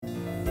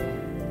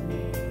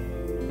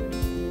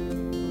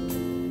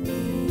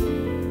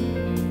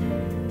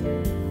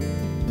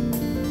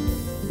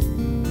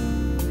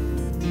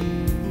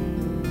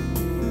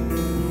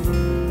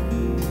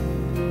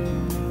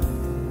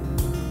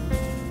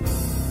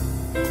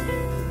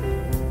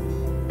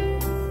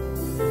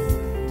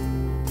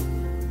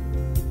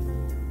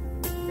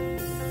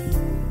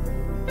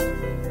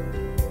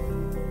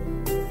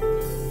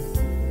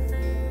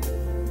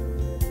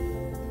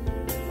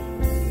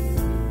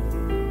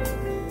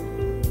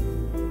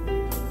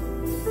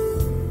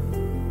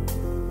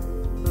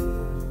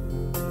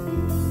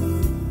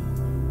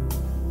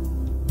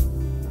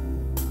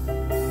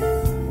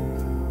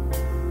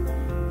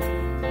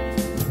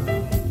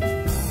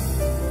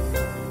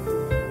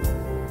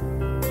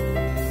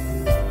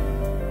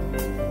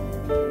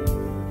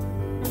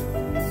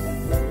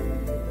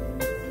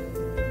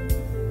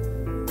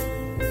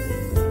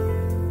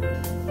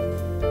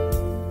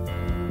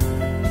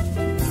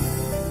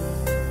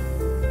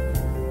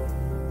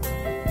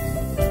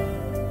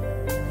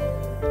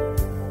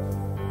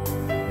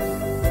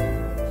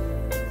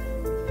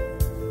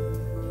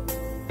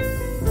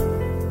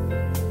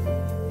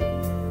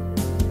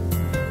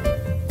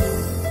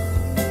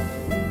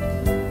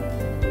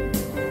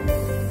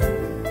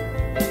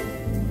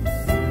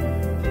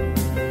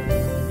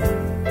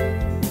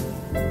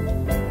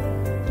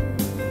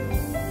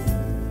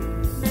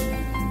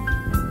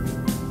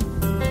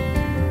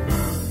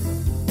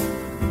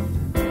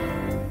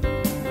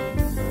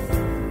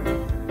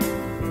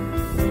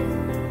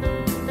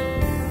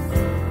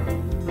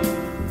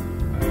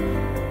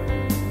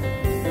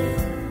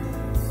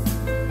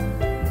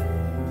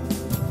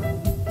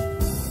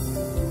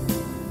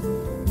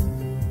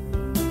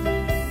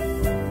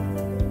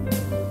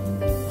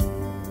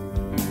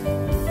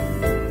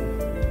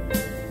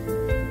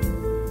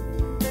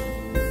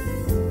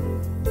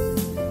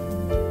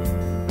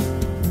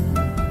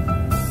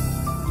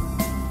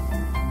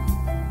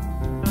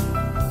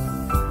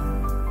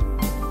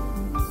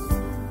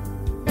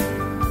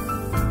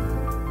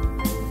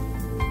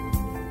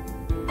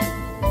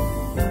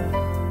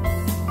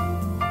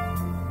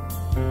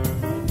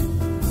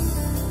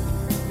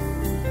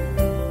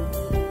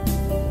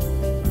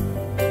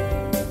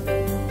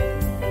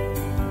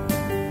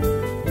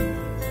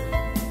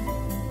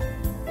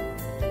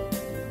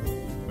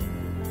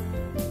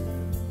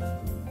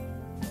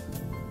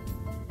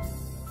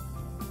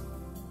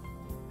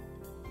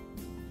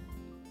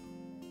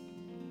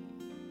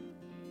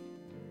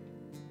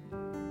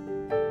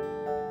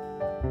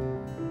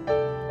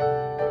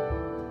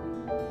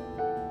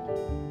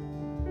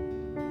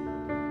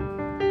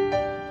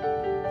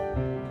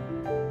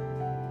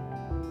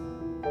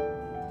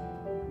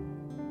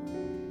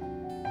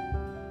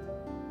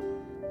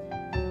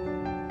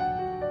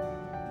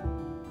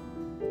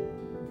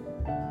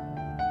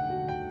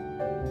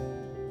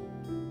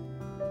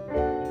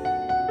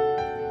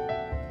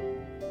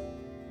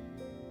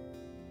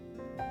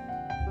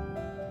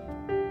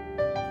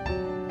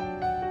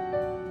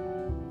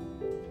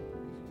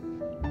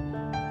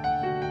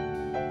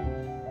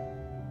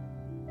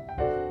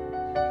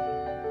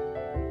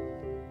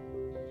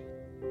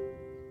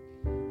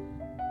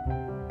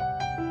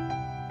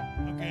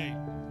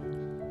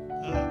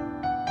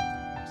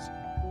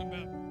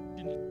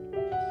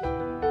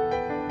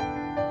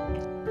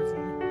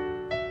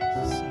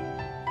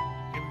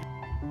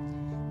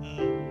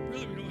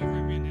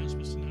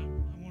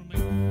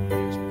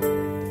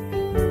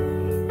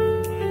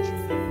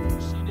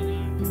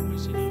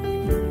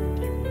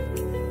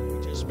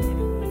put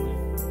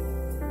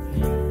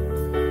it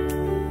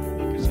on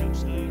the buckets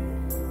outside,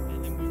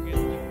 and then we'll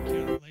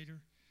count it later.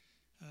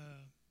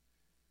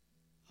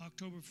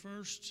 October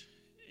 1st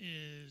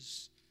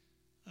is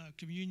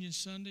Communion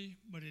Sunday,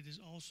 but it is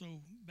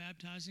also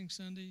Baptizing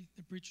Sunday.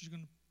 The preacher's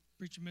going to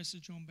preach a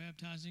message on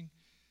baptizing,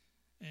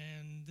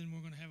 and then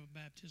we're going to have a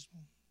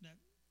baptismal that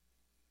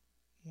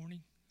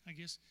morning, I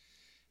guess.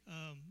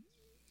 I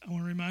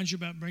want to remind you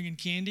about bringing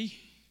candy.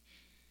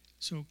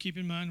 So keep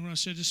in mind what I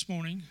said this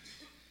morning.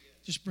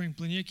 Just bring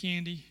plenty of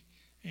candy,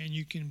 and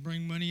you can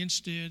bring money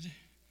instead.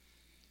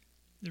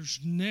 There's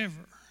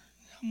never,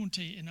 I'm going to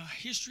tell you, in the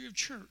history of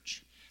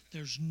church,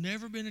 there's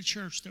never been a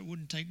church that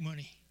wouldn't take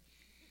money.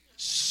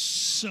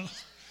 So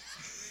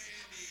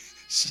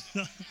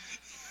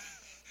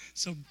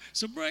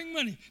bring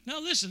money. Now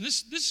listen,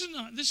 this is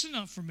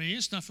not for me.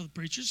 It's not for the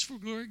preachers. It's for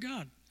glory of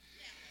God.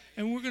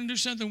 And we're going to do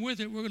something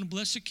with it. We're going to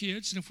bless the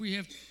kids. And if we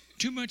have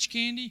too much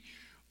candy,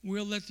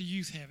 we'll let the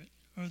youth have it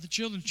or the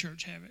children's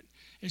church have it.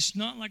 It's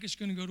not like it's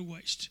going to go to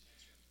waste.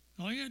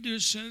 All you got to do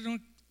is set it on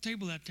a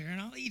table out there,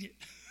 and I'll eat it.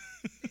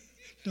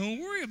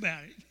 Don't worry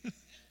about it.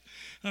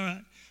 All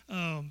right.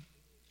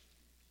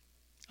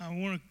 I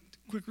want a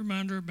quick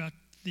reminder about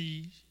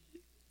the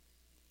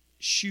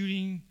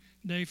shooting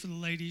day for the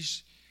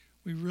ladies.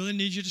 We really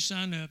need you to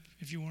sign up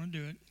if you want to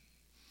do it.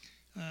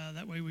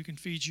 That way we can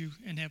feed you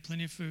and have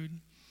plenty of food.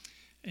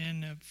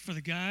 And for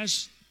the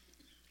guys,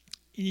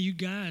 any of you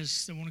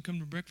guys that want to come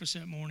to breakfast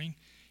that morning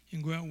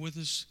and go out with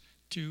us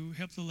to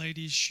help the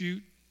ladies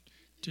shoot,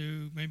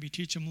 to maybe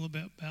teach them a little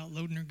bit about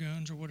loading their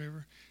guns or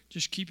whatever,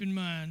 just keep in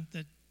mind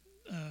that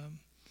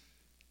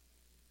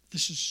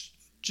this is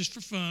just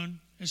for fun.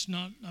 It's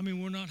not,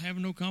 we're not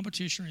having no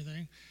competition or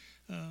anything.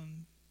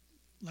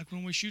 Like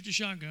when we shoot the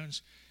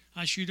shotguns,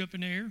 I shoot up in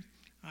the air,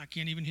 I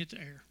can't even hit the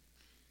air.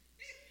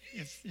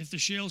 If the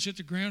shells hit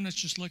the ground, that's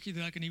just lucky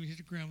that I can even hit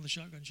the ground with a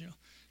shotgun shell.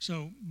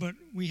 So, but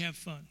we have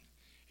fun,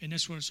 and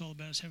that's what it's all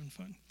about, is having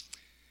fun.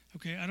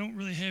 Okay, I don't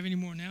really have any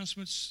more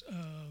announcements.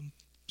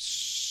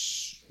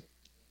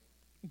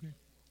 Okay.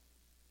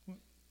 What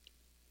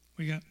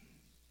you got?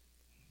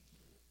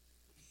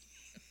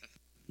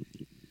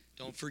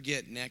 Don't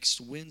forget, next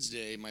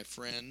Wednesday, my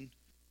friend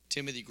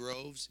Timothy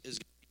Groves is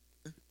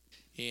here.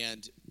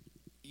 And,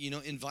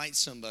 invite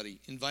somebody.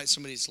 Invite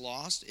somebody that's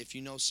lost. If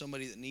you know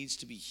somebody that needs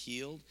to be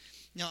healed.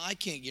 Now, I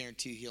can't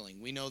guarantee healing.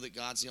 We know that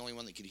God's the only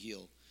one that can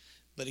heal.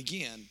 But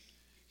again,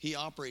 he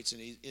operates, and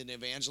he's an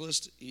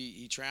evangelist.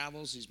 He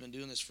travels. He's been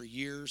doing this for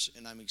years,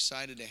 and I'm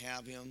excited to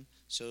have him.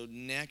 So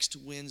next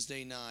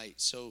Wednesday night.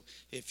 So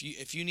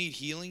if you need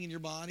healing in your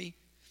body,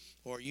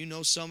 or you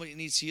know somebody that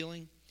needs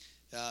healing,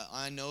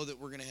 I know that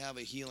we're going to have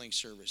a healing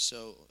service.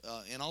 So,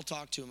 and I'll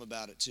talk to him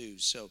about it too.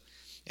 So,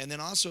 and then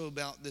also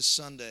about this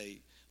Sunday,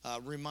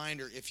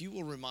 reminder, if you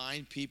will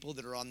remind people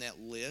that are on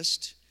that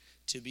list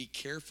to be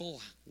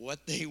careful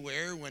what they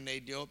wear when they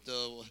go up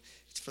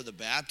for the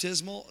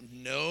baptismal.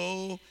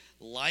 No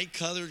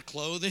light-colored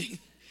clothing,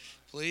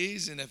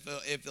 please. And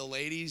if the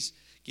ladies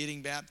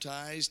getting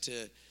baptized,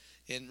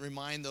 and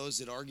remind those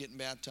that are getting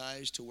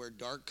baptized to wear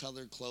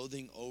dark-colored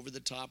clothing over the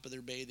top of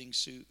their bathing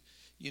suit.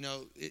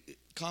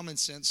 Common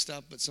sense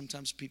stuff, but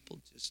sometimes people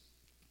just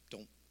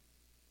don't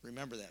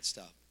remember that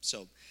stuff.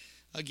 So,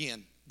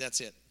 again,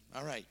 that's it.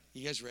 All right,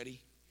 you guys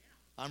ready?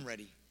 Yeah. I'm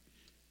ready.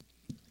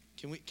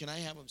 Can I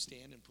have them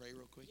stand and pray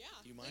real quick? Yeah,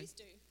 do you mind? Please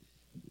do.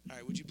 All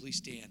right, would you please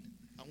stand?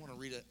 I want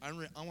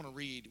to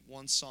read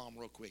one psalm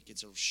real quick.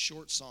 It's a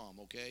short psalm,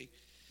 okay?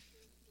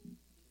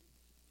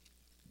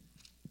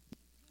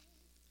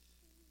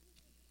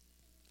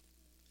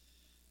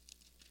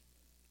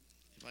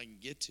 If I can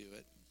get to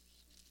it.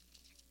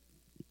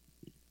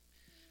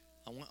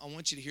 I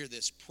want you to hear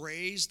this.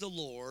 Praise the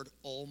Lord,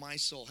 O my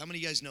soul. How many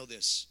of you guys know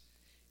this?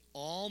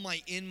 All my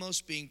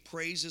inmost being,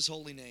 praise his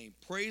holy name.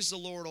 Praise the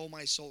Lord, O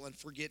my soul, and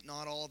forget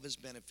not all of his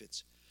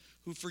benefits,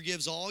 who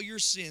forgives all your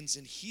sins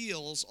and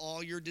heals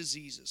all your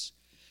diseases,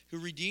 who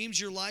redeems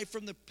your life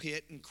from the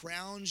pit and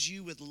crowns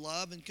you with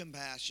love and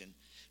compassion,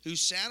 who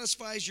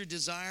satisfies your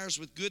desires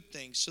with good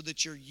things so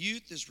that your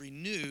youth is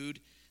renewed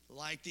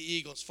like the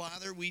eagles.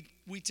 Father, we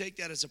take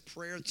that as a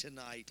prayer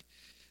tonight.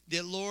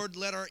 That, Lord,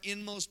 let our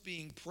inmost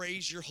being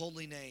praise your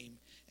holy name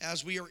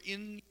as we are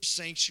in your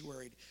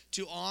sanctuary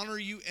to honor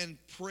you and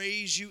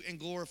praise you and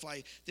glorify,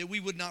 that we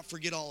would not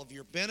forget all of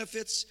your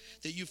benefits,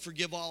 that you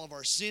forgive all of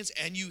our sins,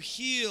 and you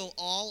heal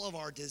all of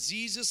our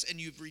diseases, and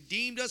you've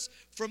redeemed us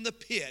from the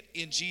pit.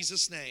 In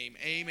Jesus' name,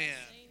 amen.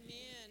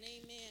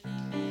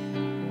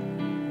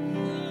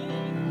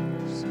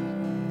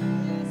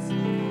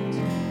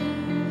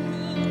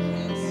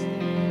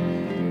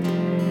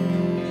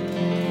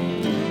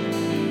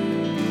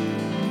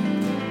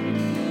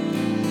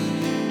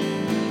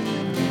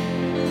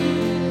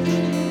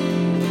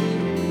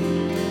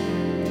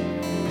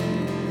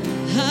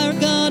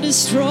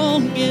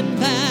 Strong in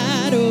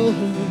battle,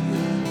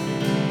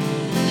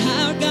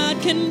 our God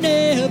can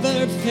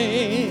never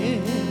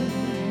fail.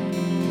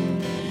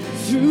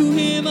 Through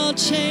him all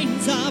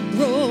chains are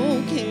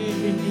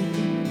broken,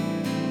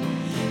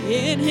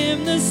 in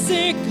him the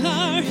sick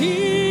are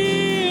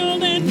healed.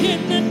 and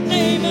in the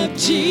name of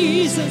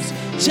Jesus,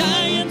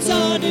 giants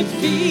are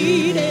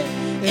defeated.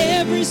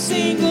 Every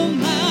single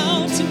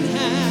mountain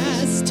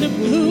has to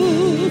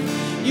move.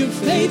 You're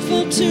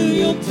faithful to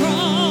your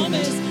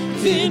promise.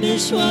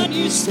 Finish what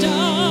you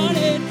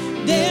started.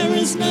 There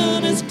is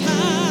none as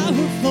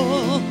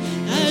powerful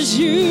as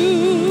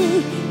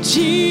you,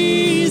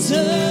 Jesus.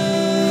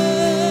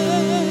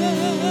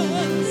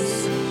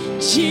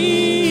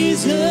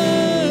 Jesus.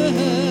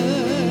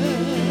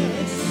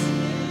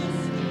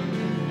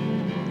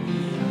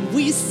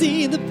 We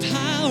see the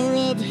power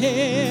of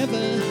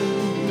heaven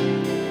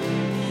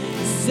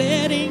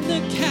setting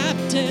the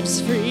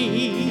captives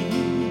free.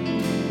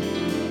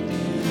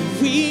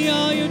 We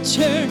are your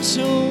church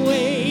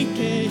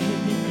awakened,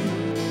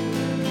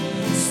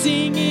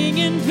 singing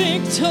in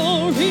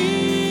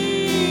victory.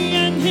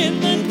 And in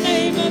the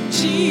name of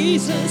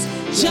Jesus,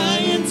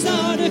 giants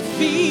are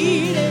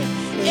defeated.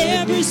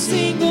 Every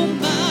single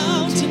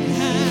mountain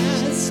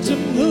has to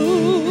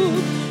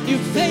move. You're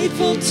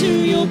faithful to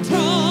your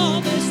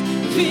promise.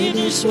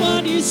 Finish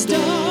what you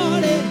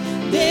started.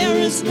 There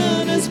is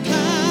none as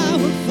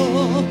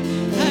powerful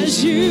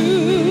as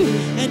you.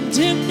 And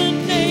in the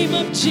name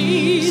of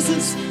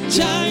Jesus,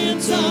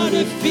 giants are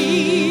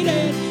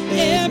defeated.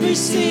 Every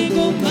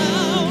single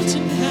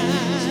mountain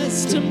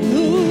has to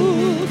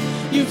move.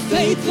 You're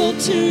faithful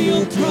to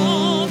your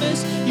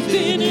promise. You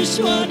finish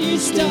what you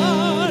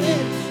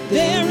started.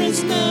 There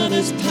is none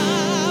as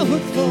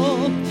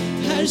powerful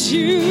as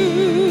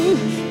you.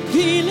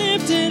 Be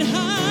lifted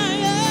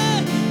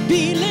higher,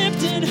 be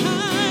lifted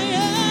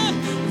higher.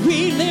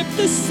 We lift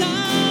the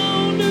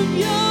sound of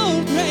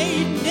your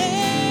great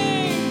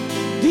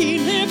name. Be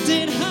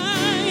lifted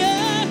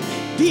higher,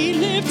 be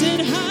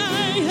lifted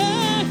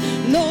higher.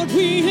 Lord,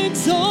 we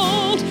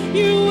exalt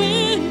you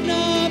in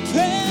our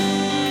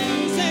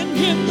praise. And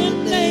in the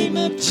name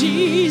of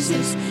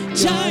Jesus,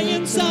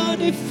 giants are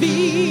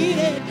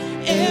defeated.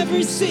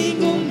 Every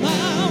single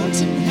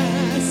mountain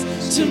has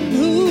to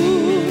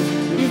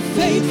move. You're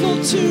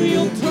faithful to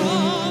your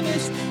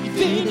promise. You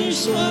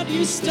finish what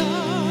you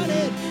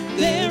started.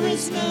 There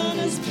is none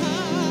as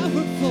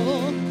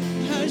powerful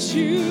as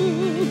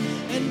you.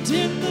 And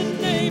in the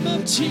name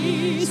of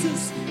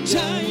Jesus,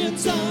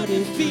 giants are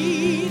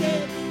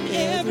defeated.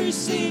 Every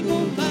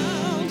single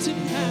mountain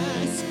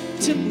has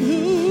to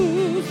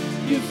move.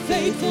 You're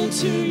faithful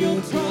to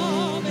your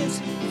promise.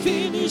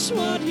 Finish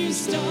what you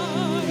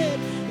started.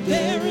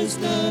 There is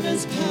none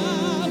as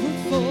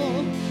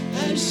powerful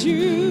as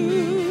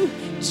you,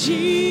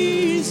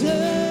 Jesus.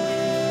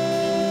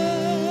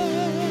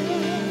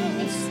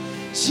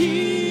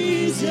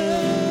 Jesus.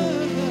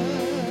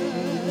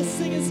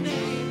 Sing his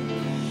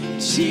name.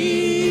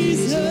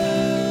 Jesus.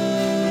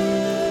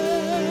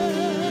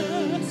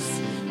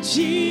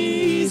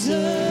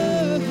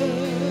 Jesus.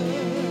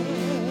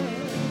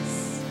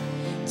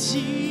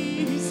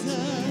 Jesus.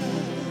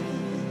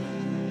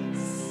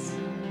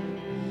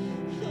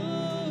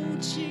 Oh,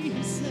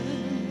 Jesus.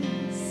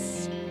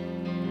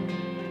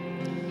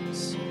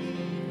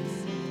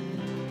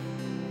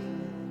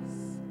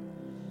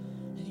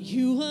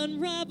 You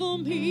unravel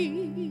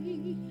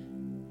me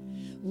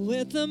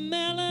with a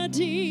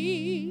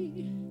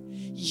melody.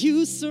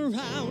 You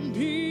surround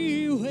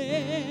me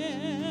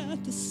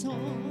with the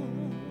song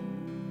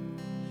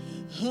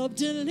of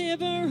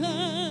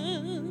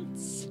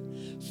deliverance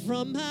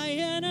from my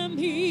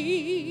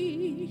enemies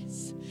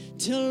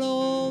till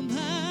all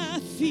my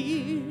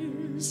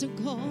fears are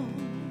gone.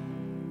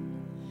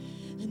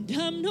 And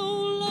I'm no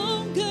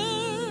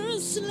longer a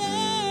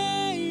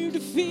slave to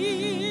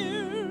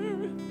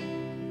fear.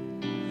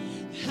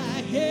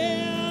 I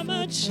am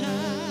a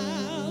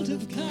child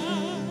of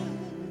God.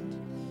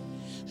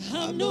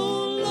 I'm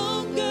no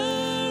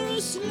longer a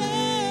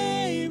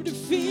slave to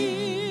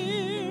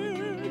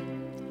fear.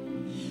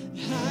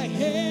 I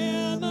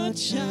am a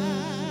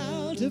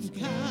child of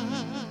God.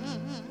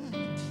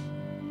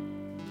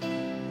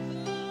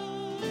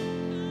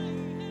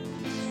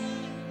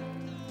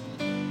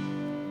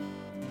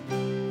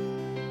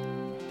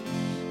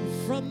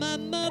 From my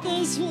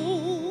mother's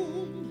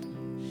womb,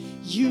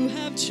 you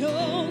have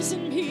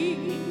chosen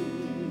me.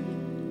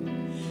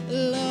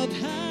 Love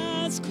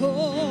has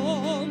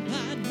called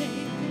my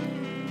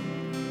name,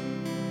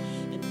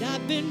 and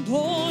I've been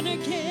born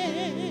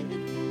again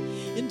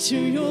into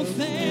your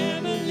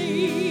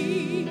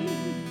family.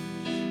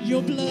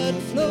 Your blood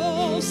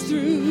flows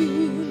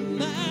through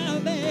my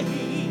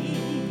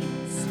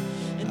veins,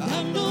 and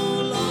I'm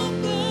no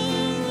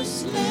longer a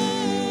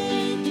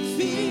slave to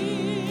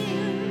fear.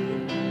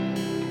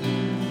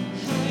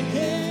 I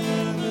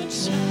am a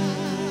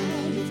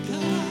child of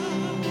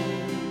God.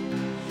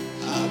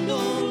 I'm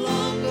no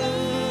longer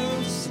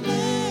a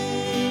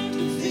slave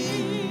to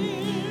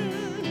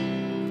fear.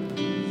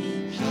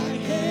 I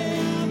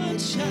am a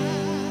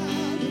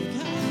child of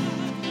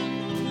God.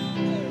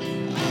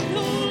 I'm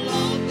no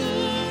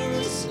longer a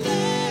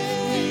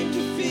slave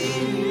to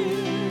fear.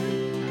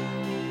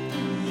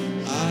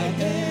 I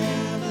am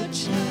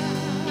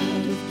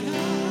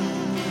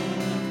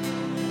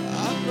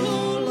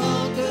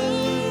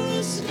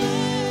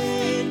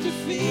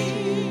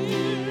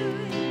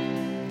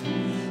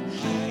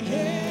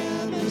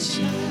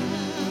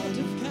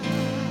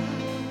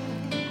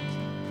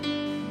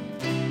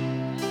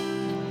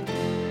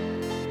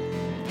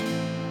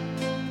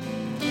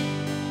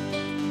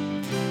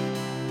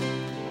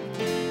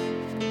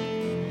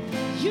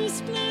You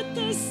split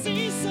the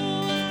sea so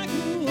I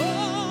could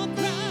walk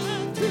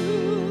right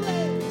through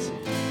it.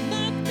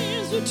 My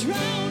fears would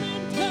drown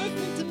in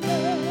perfect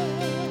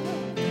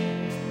love.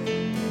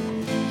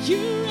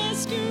 You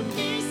rescued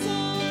me so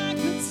I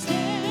could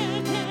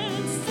stand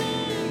and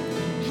sing.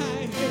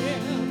 I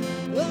am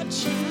a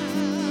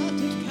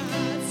child of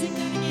God. Sing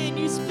that again.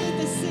 You split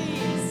the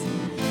seas.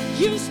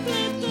 You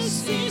split the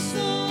sea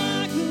so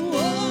I could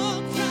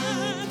walk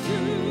right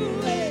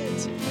through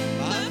it.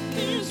 My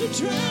fears would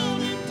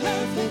drown in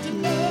perfect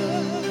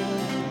love.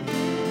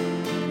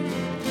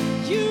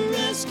 You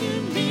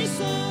rescued me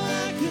so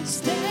I could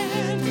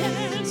stand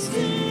and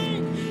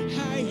sing.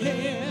 I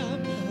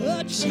am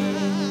a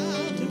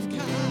child of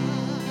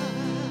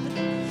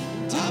God.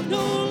 I'm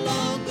no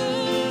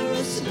longer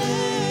a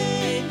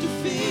slave to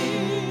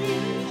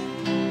fear.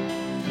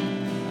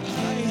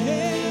 I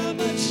am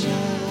a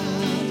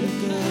child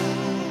of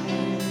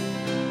God.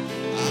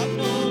 I'm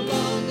no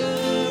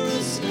longer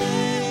a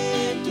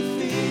slave to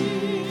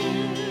fear.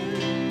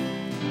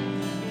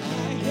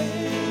 I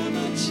am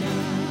a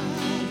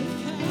child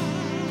of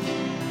God.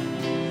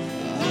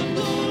 I'm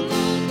no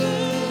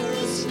longer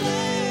a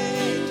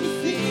slave to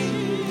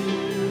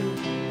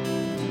fear.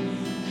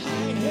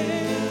 I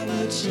am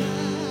a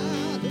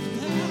child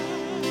of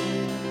God.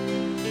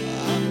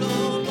 I'm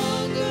no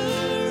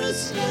longer a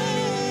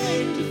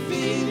slave to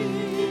fear.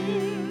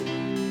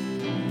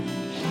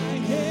 I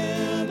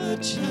am a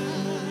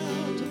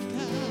child of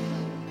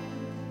God.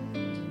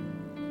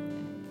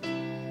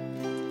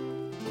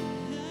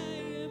 I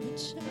am a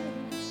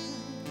child of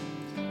God.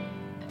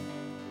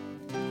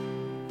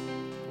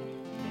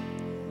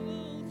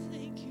 Oh,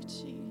 thank you,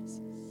 Jesus.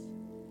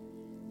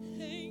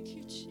 Thank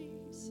you,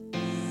 Jesus.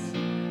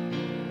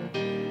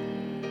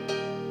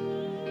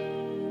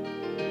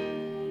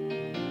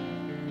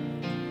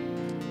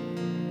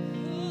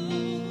 Oh,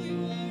 we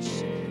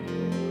worship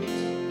you.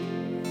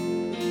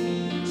 We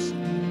worship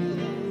you,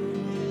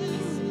 Lord.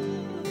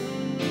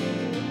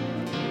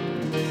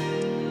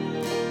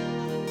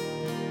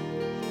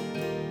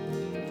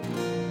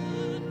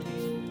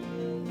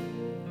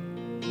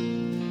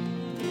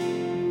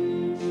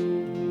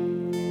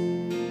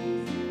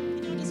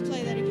 Can y'all just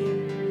play that again?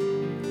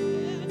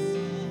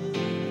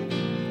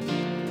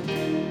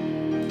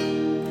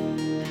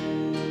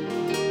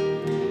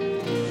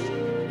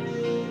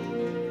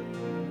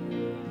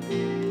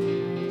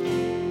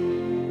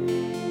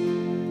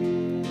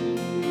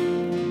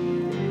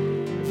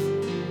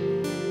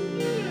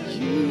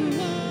 You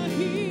are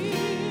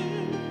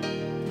here,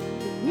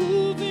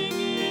 moving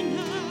in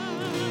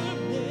our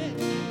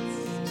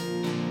midst.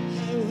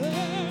 I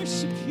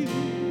worship you.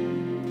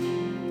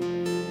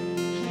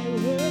 I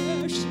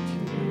worship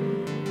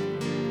you.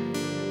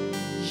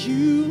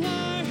 You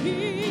are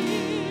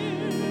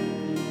here,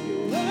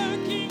 you're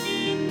working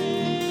in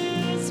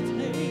this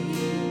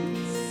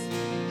place.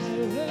 I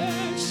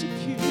worship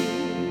you.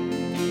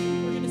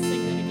 We're gonna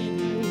sing that again.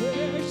 I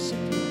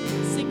worship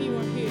you. Sing, you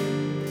are here.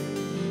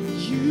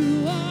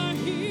 You are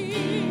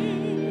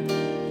here,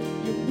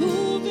 you're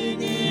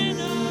moving in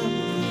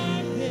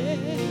our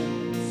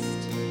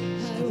midst.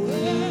 I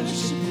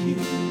worship you.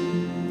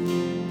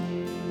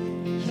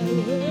 I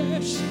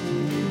worship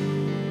you.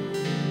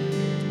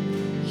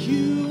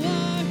 You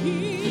are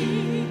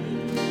here,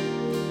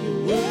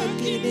 you're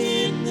working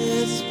in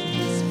this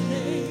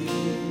place.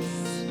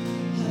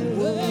 I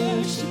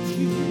worship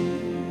you.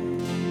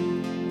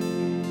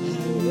 I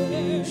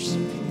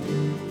worship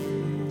you.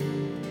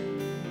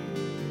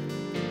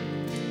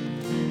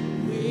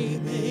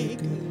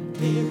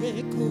 Waymaker,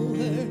 miracle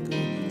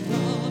worker,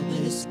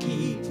 promise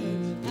keeper,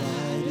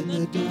 light in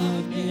the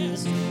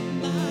darkness.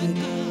 My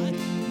God,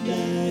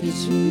 that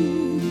is who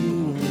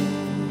you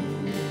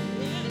are.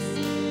 Yes,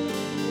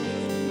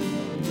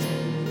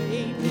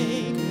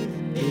 waymaker,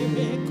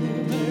 miracle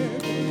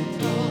worker,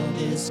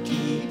 promise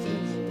keeper,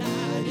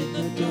 light in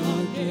the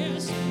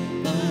darkness.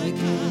 My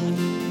God,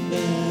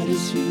 that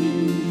is who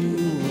you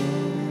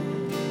are.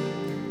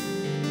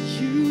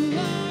 You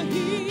are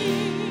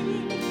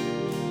here,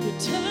 you're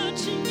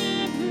touching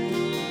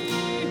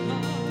every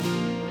heart.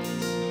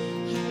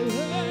 I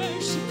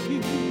worship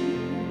you.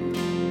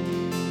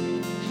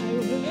 I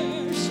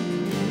worship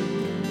you.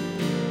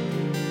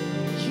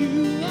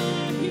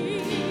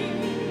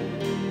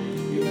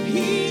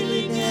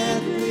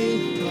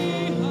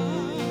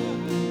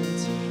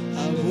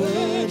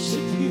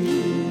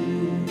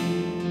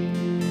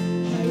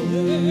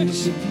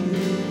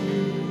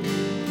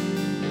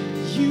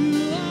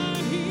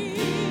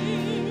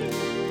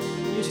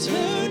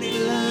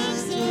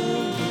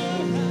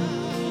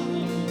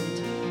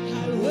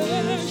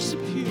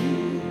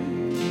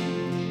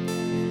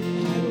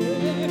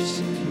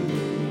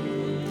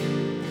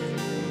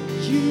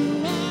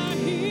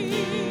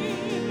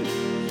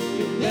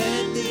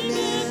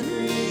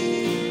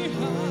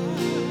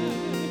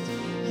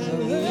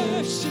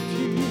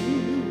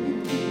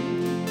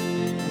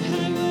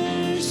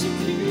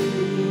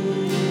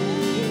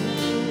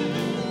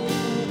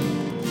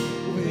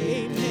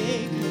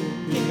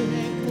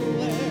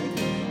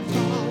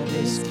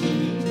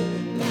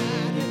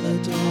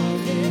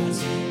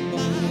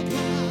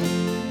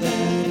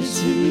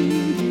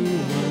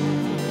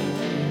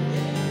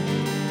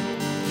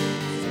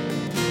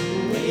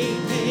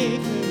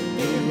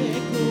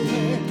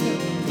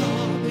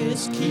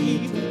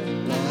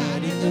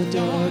 the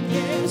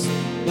darkness.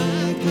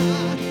 My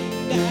God,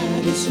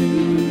 that is who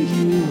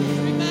you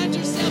are. Remind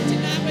yourself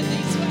tonight with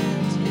these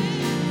words.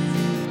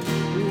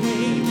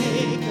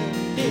 Waymaker,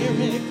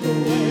 miracle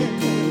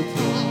worker,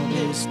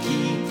 promise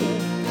keeper,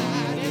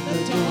 light in the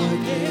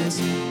darkness.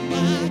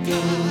 My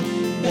God,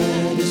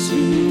 that is who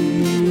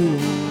you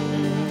are.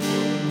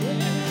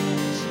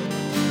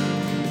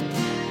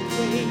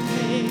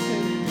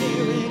 Waymaker,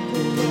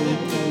 miracle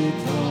worker,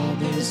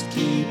 promise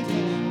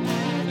keeper,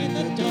 light in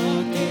the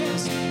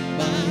darkness.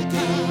 My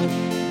God,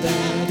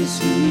 that is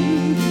who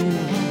you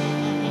are.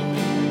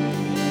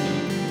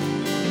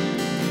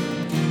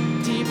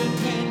 Even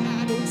when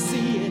I don't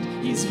see it,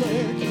 He's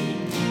working.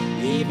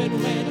 Even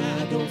when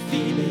I don't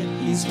feel it,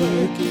 He's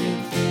working.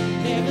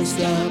 Never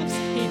stops,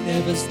 He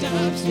never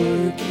stops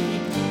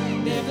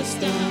working. Never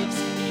stops,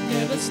 He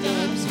never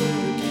stops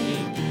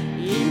working.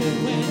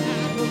 Even when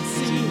I don't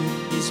see it,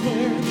 He's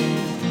working.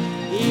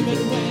 Even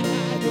when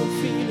I don't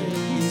feel it,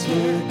 He's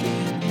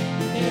working.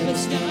 Never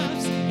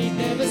stops, He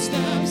never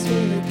stops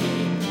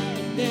working.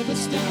 Never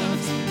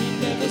stops, He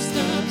never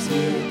stops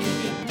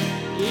working.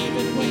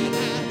 Even when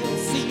I don't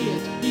see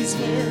it, He's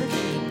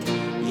working.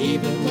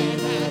 Even when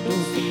I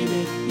don't feel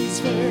it, He's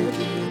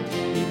working.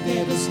 He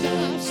never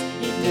stops,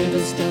 He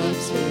never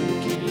stops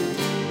working.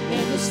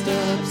 Never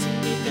stops,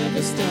 He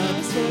never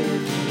stops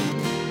working.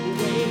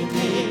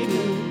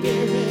 Waymaker,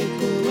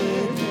 miracle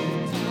worker,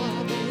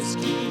 promise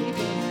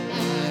keeper,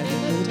 light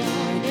in the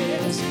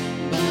darkness.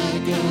 My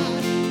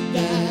God,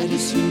 that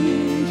is who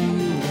you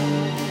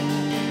are.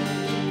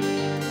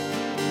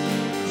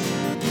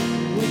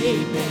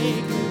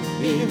 Waymaker,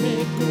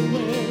 miracle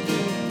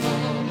worker,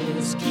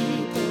 promise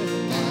keeper,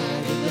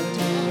 light in the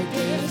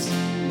darkness.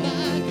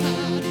 My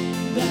God,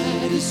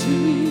 that is who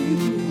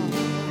you are.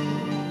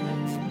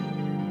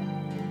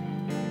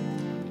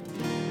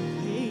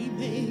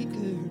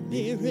 Waymaker,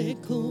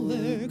 miracle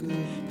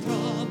worker,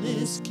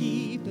 promise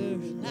keeper,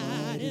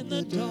 light in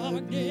the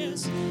darkness.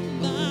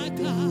 My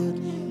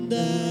God,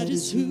 that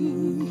is who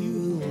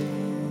you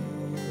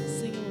are.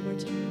 Sing it one more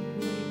time.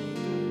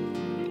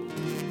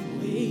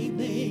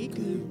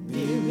 Waymaker,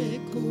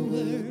 miracle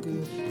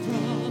worker,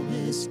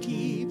 promise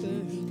keeper,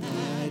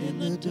 light in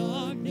the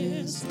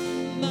darkness.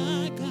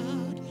 My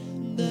God,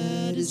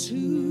 that is who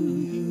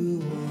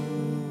you are.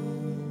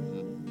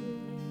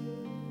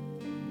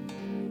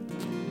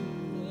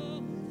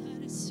 Oh,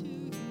 that is who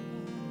you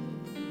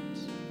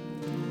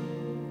are.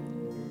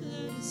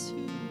 That is who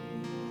you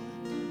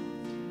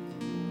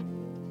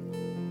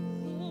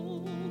are.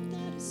 Oh,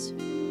 that is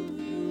who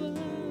you are.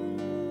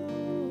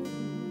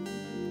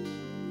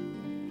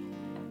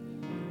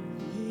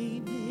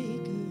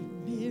 Waymaker,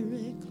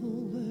 miracle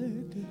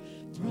worker,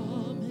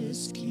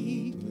 promise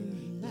keeper,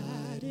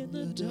 light in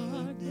the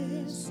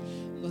darkness.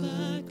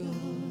 My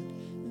God,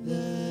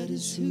 that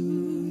is who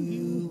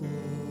you are.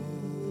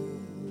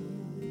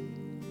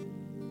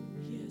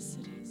 Yes,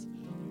 it is,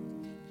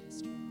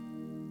 Father.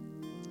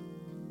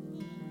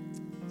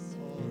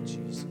 Oh,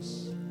 Jesus.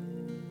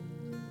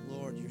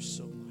 Lord, you're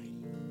so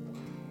mighty.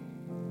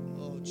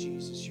 Oh,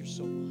 Jesus, you're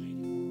so mighty.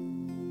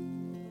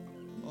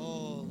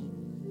 Oh,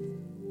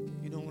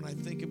 you know, when I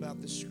think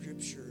about the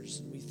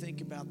scriptures and we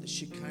think about the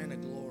Shekinah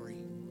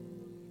glory,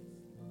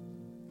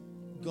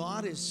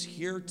 God is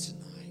here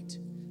tonight.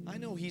 I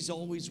know He's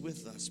always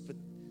with us, but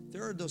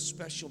there are those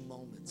special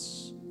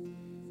moments.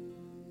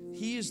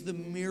 He is the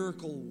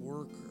miracle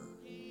worker.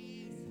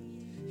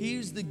 He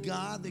is the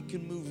God that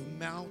can move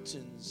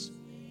mountains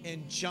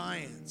and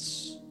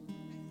giants.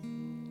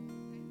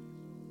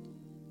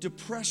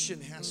 Depression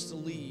has to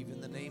leave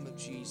in the name of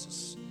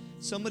Jesus.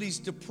 Somebody's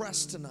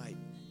depressed tonight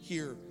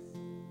here.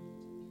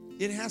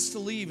 It has to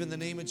leave in the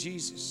name of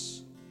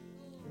Jesus.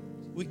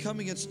 We come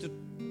against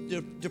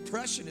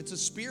depression. It's a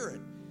spirit.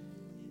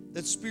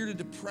 That spirit of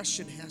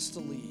depression has to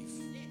leave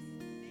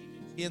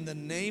in the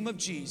name of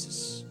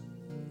Jesus.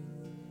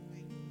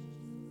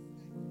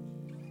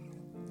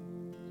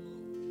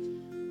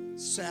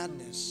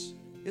 Sadness.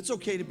 It's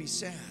okay to be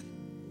sad.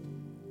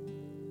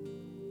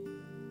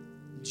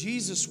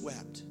 Jesus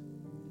wept,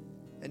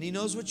 and He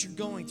knows what you're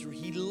going through.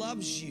 He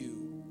loves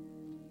you.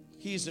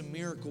 He is a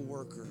miracle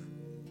worker.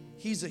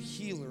 He's a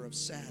healer of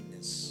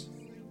sadness.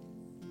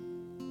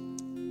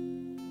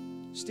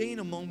 Stay in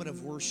a moment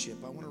of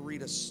worship. I want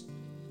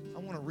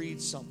to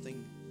read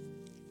something,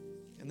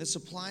 and this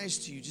applies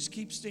to you. Just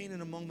keep staying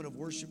in a moment of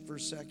worship for a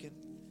second.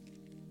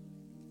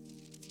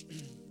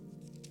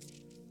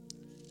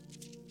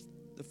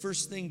 The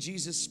first thing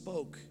Jesus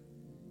spoke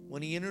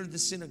when He entered the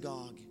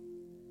synagogue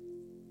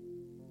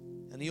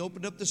and He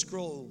opened up the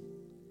scroll,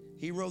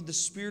 He wrote, "The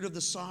Spirit of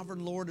the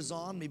Sovereign Lord is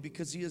on me,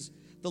 because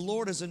the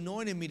Lord has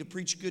anointed me to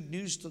preach good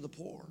news to the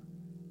poor.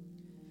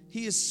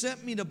 He has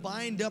sent me to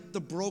bind up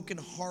the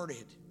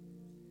brokenhearted,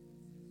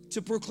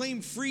 to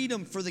proclaim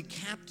freedom for the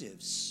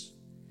captives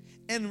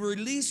and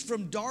release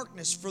from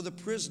darkness for the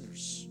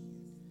prisoners,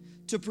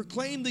 to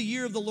proclaim the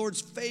year of the Lord's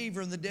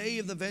favor and the day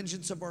of the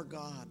vengeance of our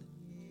God,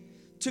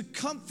 to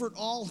comfort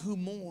all who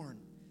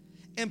mourn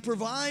and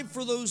provide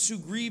for those who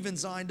grieve in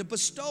Zion, to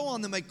bestow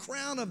on them a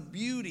crown of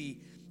beauty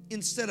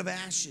instead of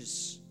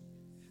ashes,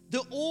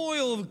 the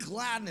oil of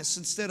gladness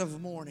instead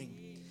of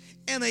mourning,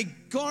 and a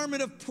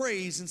garment of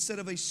praise instead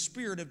of a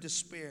spirit of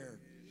despair.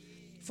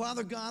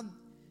 Father God,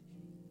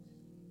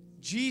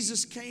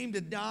 Jesus came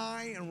to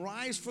die and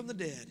rise from the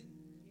dead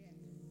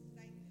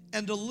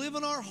and to live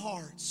in our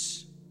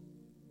hearts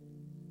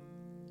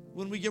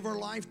when we give our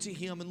life to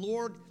Him. And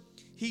Lord,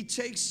 He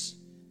takes,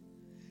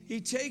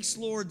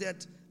 Lord,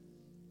 that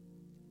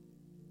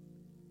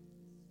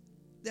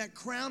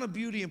crown of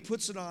beauty and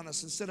puts it on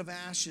us instead of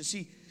ashes.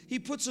 He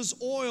puts His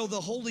oil, the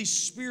Holy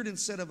Spirit,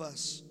 instead of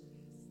us,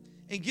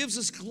 and gives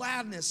us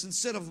gladness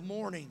instead of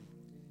mourning.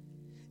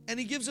 And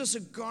He gives us a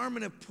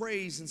garment of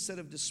praise instead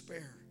of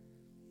despair.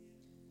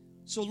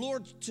 So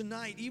Lord,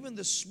 tonight, even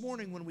this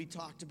morning when we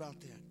talked about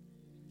that,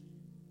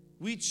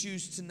 we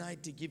choose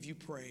tonight to give You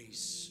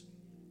praise,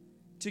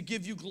 to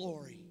give You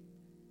glory,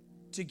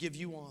 to give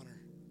You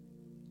honor,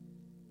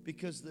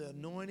 because the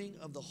anointing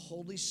of the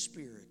Holy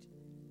Spirit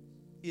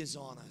is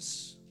on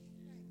us.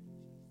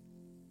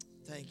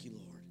 Thank You,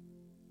 Lord.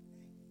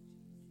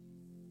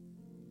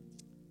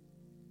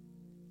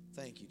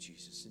 Thank You,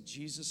 Jesus. In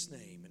Jesus'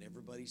 name, and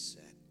everybody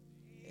said,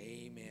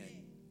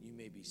 amen. You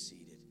may be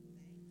seated.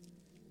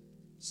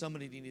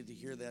 Somebody needed to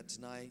hear that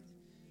tonight.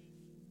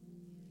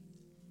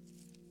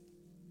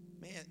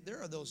 Man,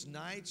 there are those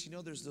nights,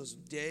 there's those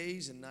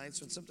days and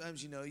nights when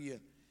sometimes,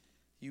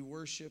 you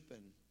worship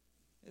and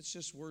it's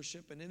just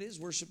worship, and it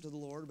is worship to the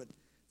Lord, but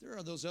there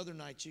are those other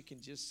nights you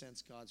can just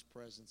sense God's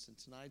presence, and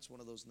tonight's one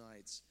of those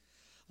nights.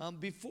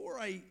 Before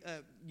I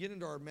get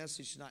into our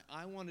message tonight,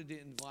 I wanted to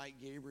invite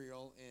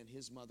Gabriel and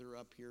his mother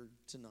up here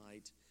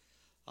tonight.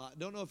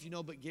 Don't know if you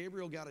know, but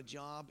Gabriel got a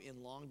job in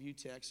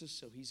Longview, Texas,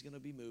 so he's going to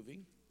be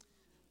moving.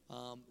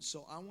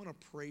 So I want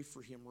to pray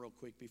for him real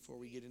quick before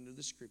we get into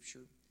the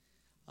scripture.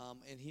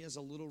 And he has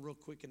a little real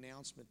quick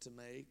announcement to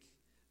make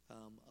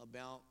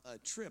about a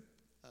trip,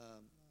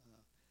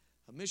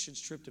 a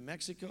missions trip to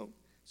Mexico.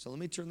 So let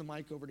me turn the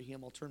mic over to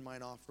him. I'll turn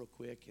mine off real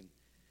quick,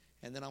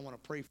 and then I want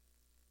to pray.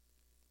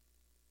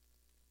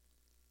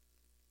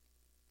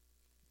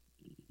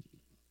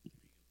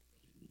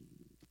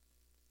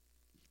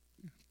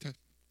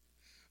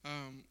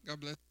 God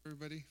bless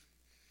everybody.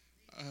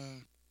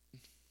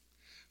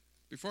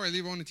 Before I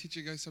leave, I want to teach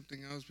you guys something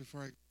else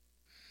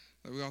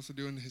that we also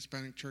do in the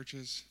Hispanic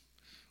churches.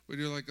 We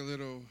do like a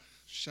little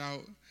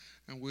shout,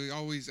 and we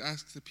always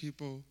ask the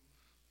people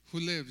who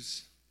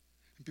lives,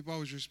 and people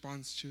always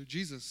respond to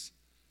Jesus.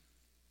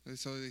 And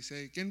so they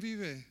say, ¿Quién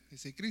vive? They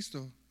say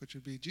Cristo, which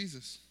would be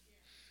Jesus,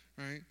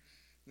 right?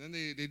 And then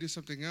they do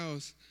something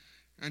else,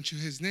 and to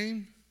His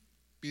name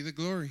be the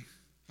glory.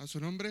 A su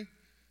nombre,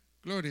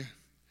 gloria.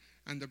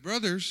 And the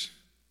brothers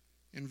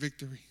in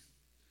victory.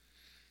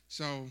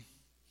 So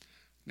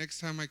next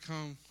time I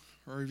come,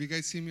 or if you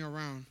guys see me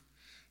around,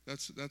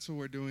 that's what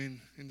we're doing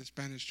in the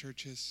Spanish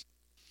churches.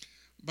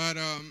 But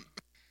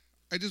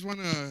I just want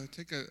to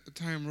take a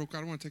time real quick. I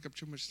don't want to take up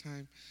too much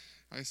time.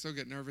 I still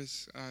get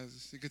nervous.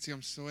 As you can see,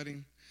 I'm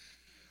sweating.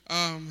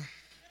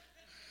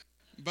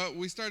 But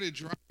we started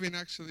driving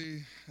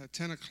actually at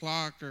 10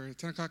 o'clock. We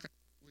tried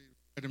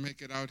to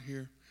make it out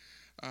here.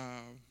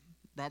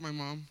 Brought my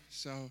mom,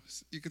 so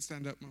you could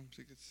stand up, Mom.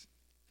 So you could.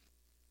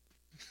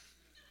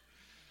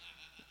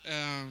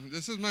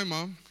 This is my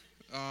mom.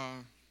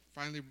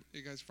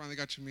 You guys finally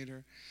got to meet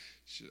her.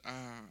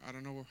 I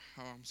don't know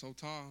how I'm so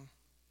tall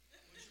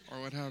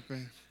or what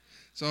happened.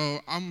 So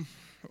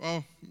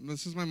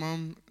this is my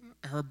mom.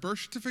 Her birth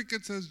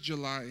certificate says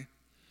July,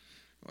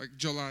 but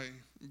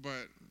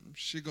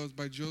she goes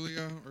by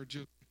Julia or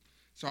Julie.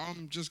 So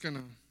I'm just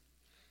gonna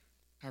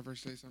have her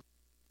say something.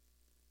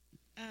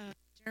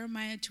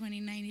 Jeremiah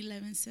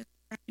 29:11 says,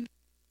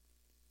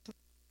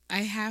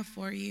 I have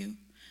for you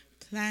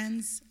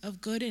plans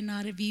of good and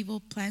not of evil,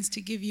 plans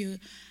to give you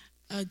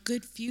a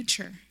good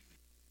future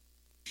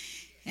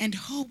and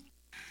hope.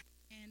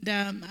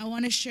 And I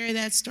want to share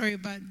that story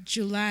about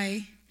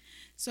July.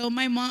 So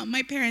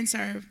my parents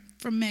are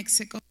from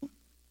Mexico.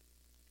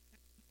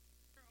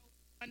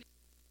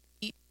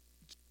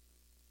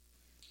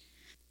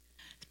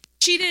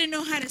 She didn't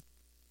know how to,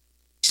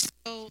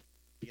 so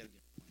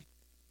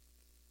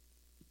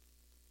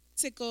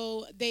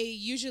Mexico, they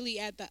usually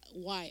add the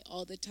Y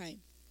all the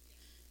time.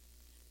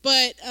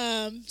 But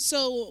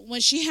so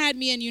when she had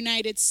me in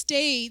United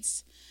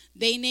States,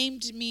 they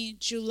named me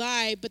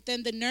July. But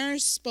then the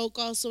nurse spoke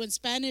also in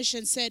Spanish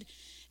and said,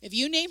 if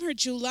you name her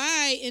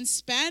July in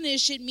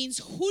Spanish, it means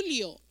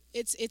Julio.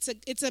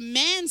 It's a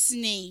man's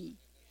name.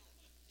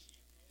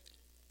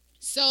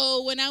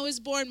 So when I was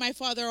born, my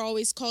father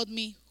always called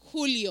me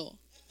Julio.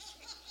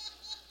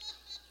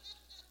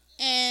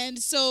 And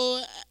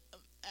so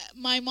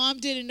my mom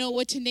didn't know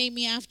what to name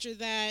me after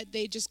that.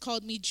 They just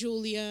called me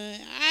Julia.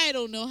 I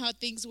don't know how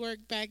things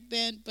worked back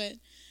then, but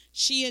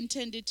she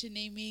intended to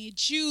name me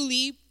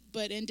Julie,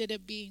 but ended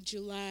up being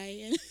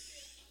July.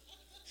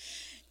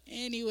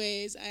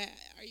 Anyways, are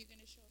you going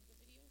to show the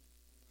video?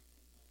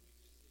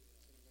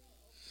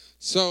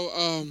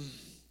 So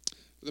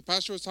the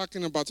pastor was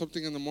talking about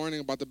something in the morning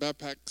about the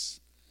backpacks.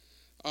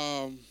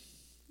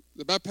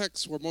 The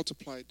backpacks were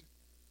multiplied.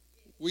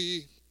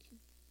 We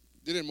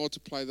didn't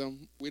multiply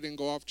them. We didn't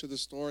go off to the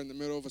store in the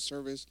middle of a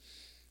service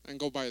and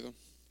go buy them.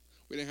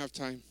 We didn't have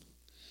time.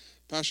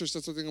 Pastor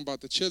said something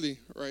about the chili,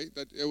 right?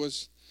 That it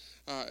was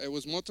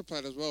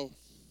multiplied as well.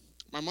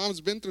 My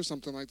mom's been through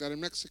something like that in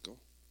Mexico.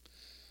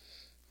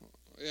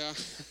 Yeah.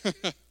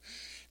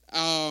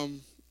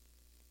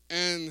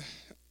 And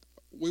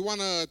we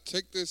want to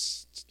take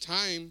this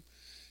time.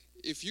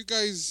 If you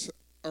guys,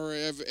 or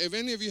if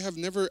any of you have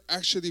never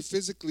actually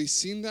physically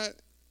seen that,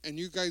 and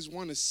you guys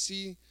want to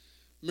see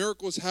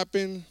miracles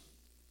happen,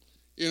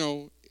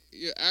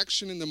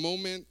 action in the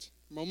moment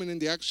in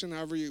the action,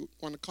 however you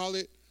want to call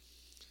it,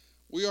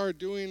 we are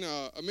doing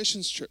a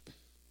missions trip.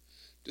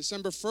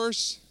 December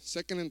 1st,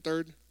 2nd, and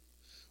 3rd,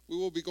 we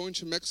will be going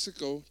to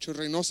Mexico, to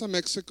Reynosa,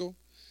 Mexico,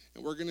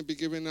 and we're going to be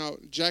giving out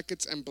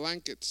jackets and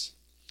blankets.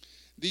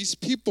 These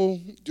people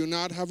do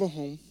not have a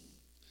home.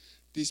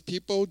 These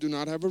people do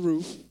not have a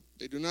roof.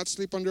 They do not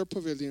sleep under a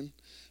pavilion.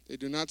 They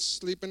do not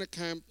sleep in a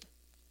camp.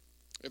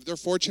 If they're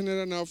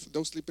fortunate enough,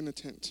 they'll sleep in a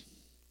tent.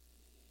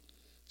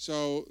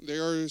 So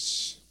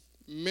there's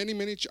many,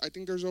 I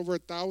think there's over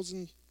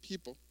 1,000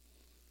 people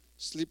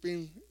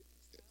sleeping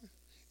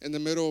in the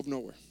middle of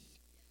nowhere.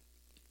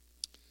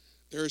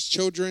 There's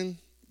children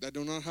that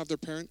do not have their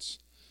parents.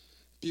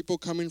 People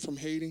coming from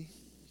Haiti,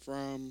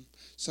 from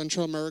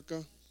Central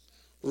America,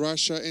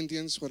 Russia,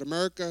 Indians. What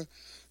the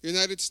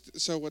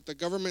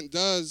government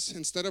does,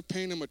 instead of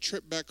paying them a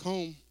trip back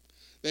home,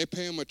 they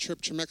pay them a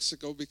trip to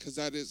Mexico because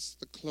that is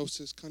the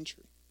closest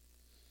country.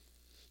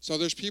 So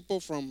there's people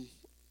from,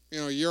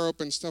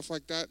 Europe and stuff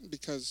like that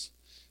because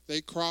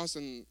they crossed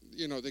and,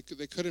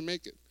 they couldn't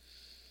make it.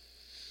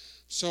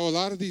 So a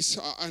lot of these,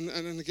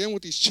 and again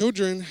with these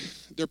children,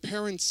 their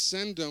parents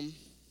send them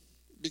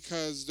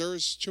because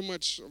there's too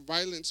much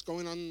violence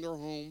going on in their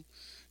home,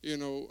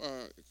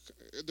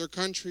 their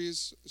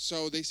countries.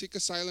 So they seek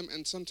asylum,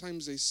 and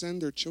sometimes they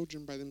send their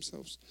children by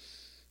themselves.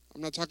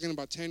 I'm not talking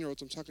about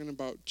 10-year-olds. I'm talking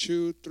about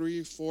 2,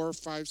 3, 4,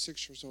 5,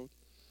 6 years old.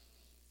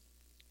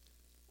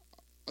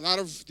 A lot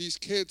of these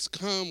kids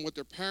come with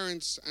their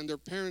parents, and their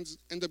parents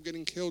end up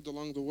getting killed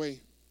along the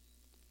way.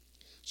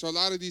 So a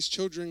lot of these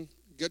children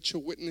get to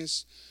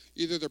witness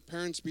either their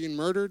parents being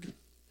murdered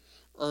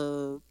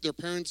or their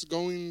parents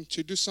going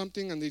to do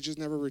something and they just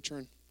never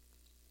return.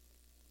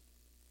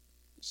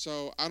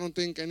 So I don't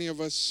think any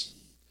of us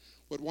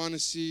would want to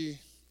see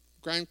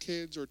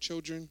grandkids or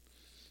children.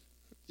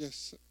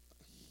 Yes.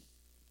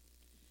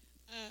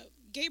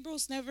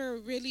 Gabriel's never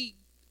really,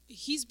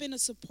 he's been a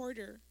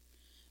supporter,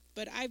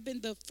 but I've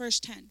been the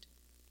first hand.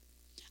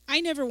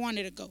 I never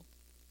wanted to go.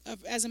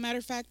 As a matter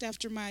of fact,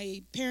 after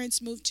my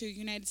parents moved to the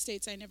United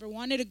States, I never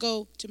wanted to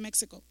go to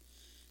Mexico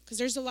because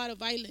there's a lot of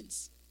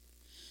violence.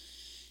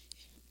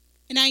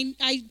 And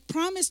I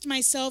promised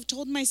myself,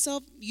 told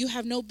myself, you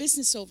have no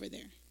business over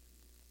there.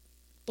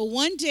 But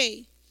one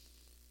day,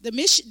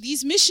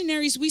 these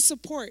missionaries we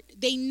support,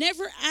 they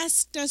never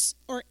asked us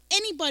or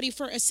anybody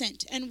for a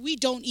cent, and we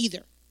don't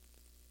either.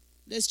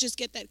 Let's just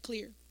get that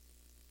clear.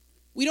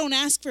 We don't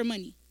ask for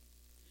money.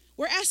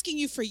 We're asking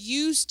you for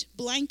used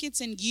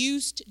blankets and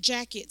used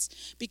jackets,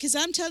 because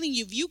I'm telling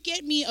you, if you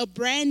get me a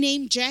brand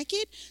name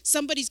jacket,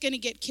 somebody's going to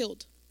get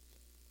killed.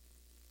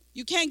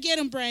 You can't get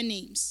them brand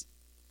names.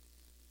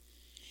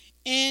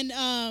 And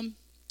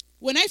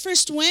when I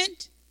first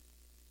went,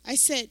 I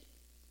said,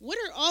 what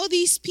are all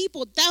these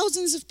people,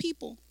 thousands of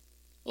people,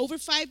 over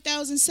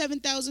 5,000,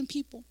 7,000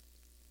 people,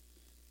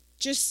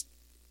 just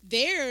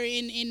there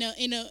in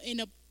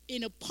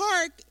a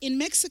park in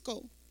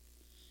Mexico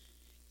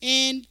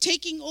and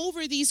taking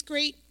over these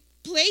great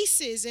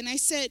places? And I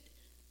said,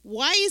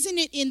 why isn't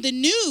it in the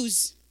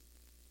news?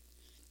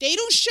 They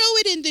don't show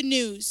it in the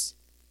news.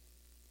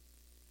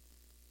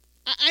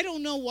 I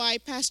don't know why,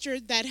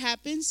 Pastor, that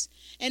happens.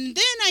 And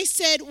then I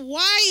said,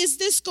 why is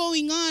this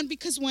going on?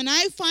 Because when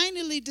I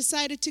finally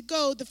decided to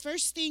go, the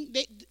first thing,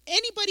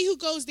 anybody who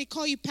goes, they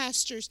call you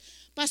pastors.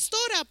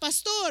 Pastora,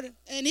 pastor.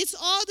 And it's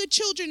all the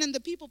children and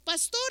the people.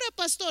 Pastora,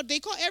 pastor. They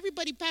call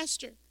everybody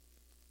pastor.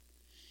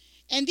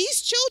 And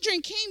these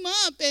children came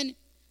up and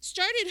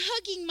started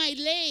hugging my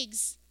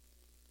legs.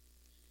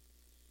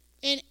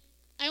 And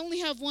I only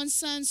have one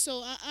son,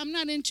 so I'm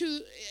not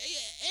into.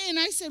 And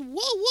I said,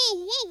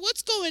 whoa,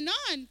 what's going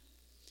on?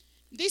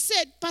 They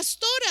said,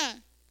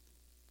 Pastora,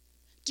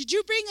 did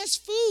you bring us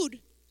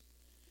food?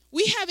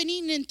 We haven't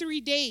eaten in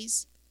 3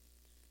 days.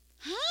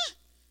 Huh?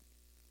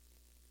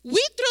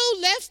 We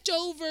throw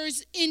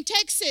leftovers in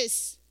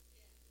Texas.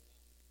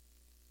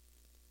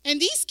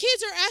 And these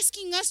kids are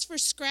asking us for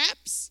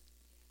scraps?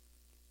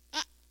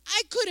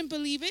 I couldn't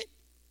believe it.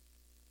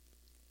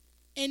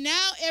 And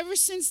now, ever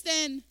since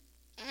then,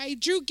 I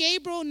drew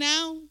Gabriel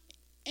now,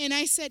 and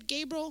I said,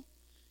 Gabriel,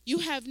 you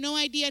have no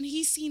idea. And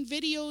he's seen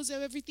videos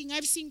of everything.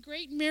 I've seen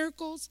great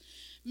miracles.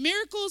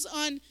 Miracles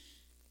on,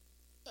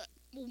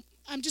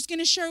 I'm just going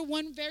to share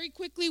one very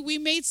quickly. We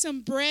made some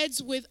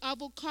breads with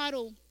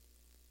avocado.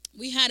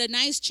 We had an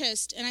ice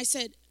chest, and I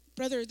said,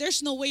 brother,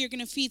 there's no way you're going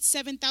to feed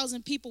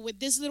 7,000 people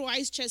with this little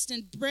ice chest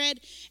and bread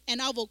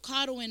and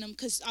avocado in them,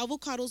 because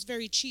avocado is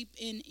very cheap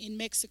in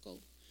Mexico.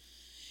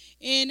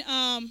 And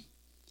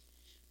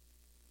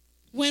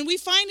When we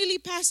finally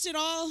passed it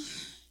all,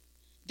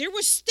 there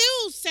were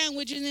still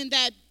sandwiches in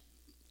that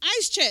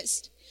ice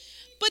chest.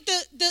 But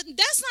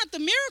that's not the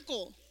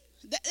miracle.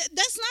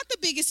 That's not the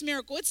biggest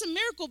miracle. It's a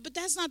miracle, but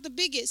that's not the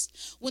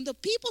biggest. When the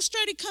people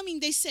started coming,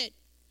 they said,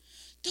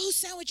 those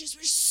sandwiches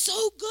were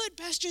so good,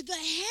 Pastor. The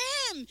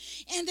ham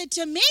and the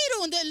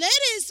tomato and the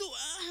lettuce.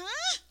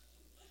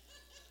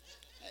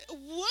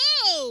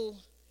 Whoa.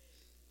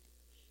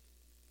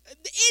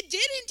 It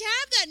didn't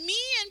have that. Me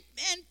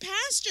and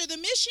Pastor, the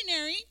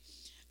missionary,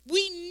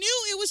 we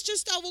knew it was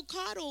just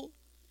avocado.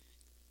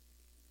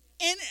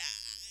 And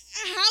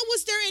how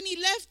was there any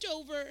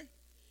leftover?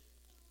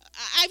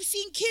 I've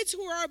seen kids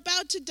who are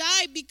about to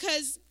die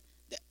because,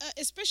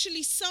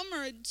 especially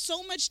summer,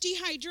 so much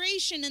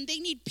dehydration, and they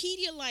need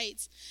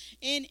Pedialytes.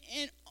 And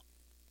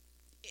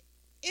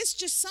it's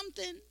just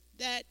something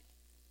that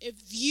if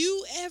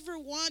you ever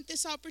want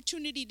this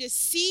opportunity to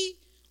see,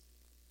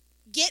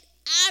 get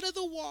out of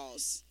the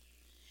walls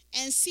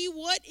and see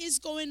what is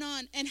going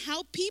on and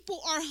how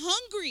people are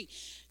hungry.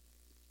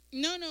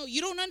 No,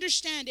 you don't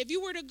understand. If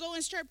you were to go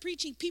and start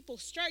preaching, people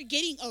start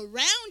getting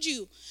around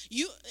you.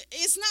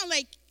 It's not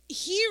like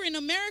here in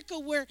America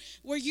where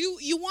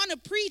you want to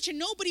preach and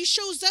nobody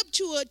shows up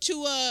to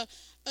a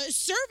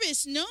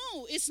service. No,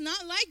 it's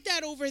not like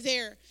that over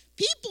there.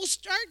 People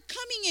start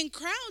coming in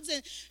crowds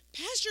and,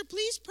 Pastor,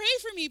 please pray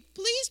for me.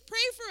 Please pray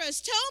for us.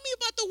 Tell me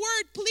about the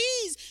word.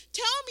 Please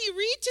tell me,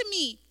 read to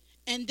me.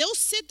 And they'll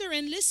sit there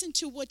and listen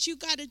to what you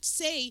got to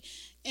say.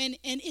 And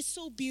it's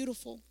so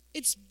beautiful.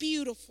 It's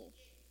beautiful.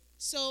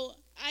 So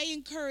I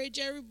encourage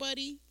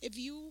everybody, if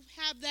you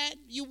have that,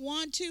 you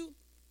want to.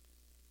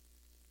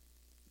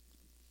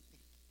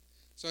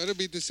 So it'll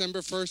be December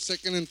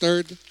 1st, 2nd, and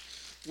 3rd.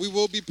 We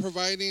will be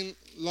providing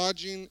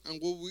lodging,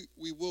 and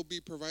we will be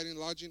providing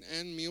lodging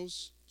and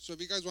meals. So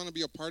if you guys want to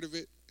be a part of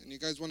it, and you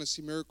guys want to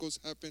see miracles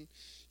happen,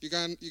 you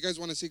guys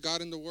want to see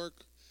God in the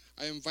work,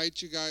 I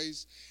invite you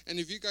guys. And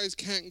if you guys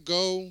can't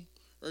go,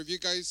 or if you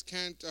guys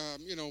can't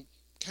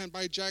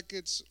buy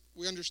jackets,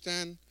 we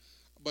understand.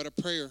 But a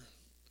prayer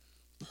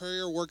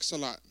works a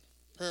lot.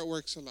 Prayer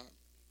works a lot.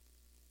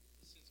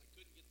 Since I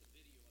couldn't get the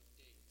video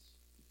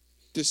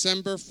updates.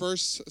 December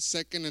 1st,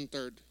 2nd, and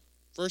 3rd.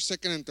 1st,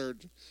 2nd, and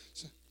 3rd.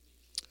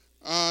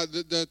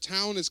 The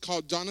town is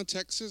called Donna,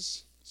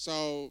 Texas.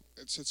 So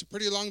it's a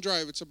pretty long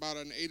drive. It's about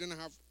an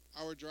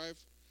 8.5-hour drive.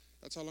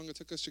 That's how long it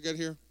took us to get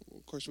here.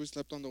 Of course, we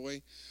slept on the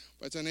way.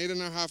 But it's an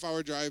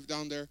 8.5-hour drive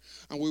down there.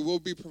 And we will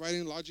be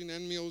providing lodging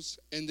and meals.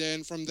 And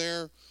then from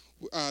there,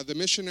 the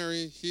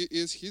missionary,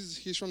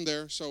 he's from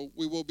there. So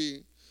we will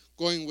be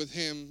going with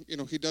him. You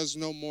know, he does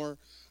know more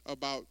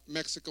about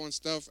Mexico and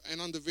stuff. And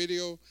on the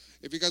video,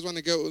 if you guys want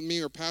to get with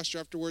me or Pastor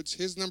afterwards,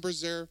 his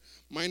number's there.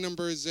 My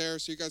number is there.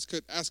 So you guys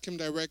could ask him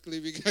directly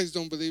if you guys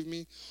don't believe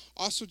me.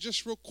 Also,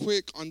 just real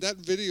quick, on that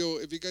video,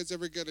 if you guys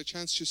ever get a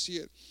chance to see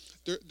it,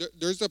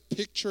 there's a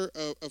picture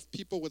of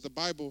people with a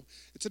Bible.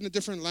 It's in a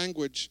different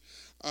language.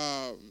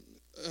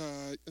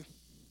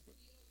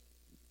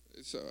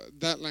 It's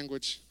that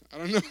language. I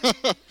don't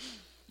know.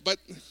 But,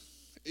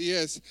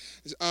 yes.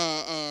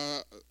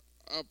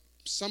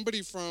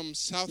 Somebody from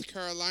South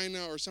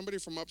Carolina or somebody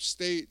from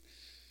upstate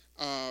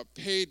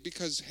paid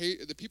because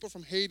the people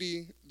from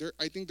Haiti,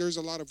 I think there's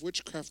a lot of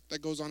witchcraft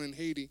that goes on in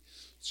Haiti.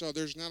 So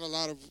there's not a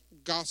lot of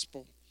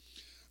gospel.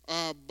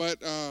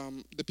 But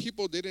the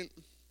people didn't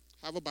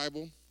have a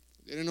Bible.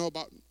 They didn't know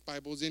about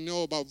Bibles. They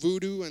know about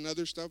voodoo and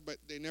other stuff, but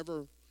they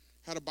never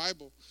had a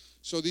Bible.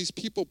 So these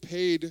people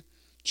paid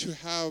to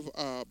have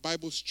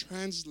Bibles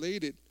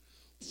translated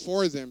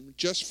for them,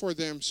 just for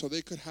them, so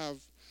they could have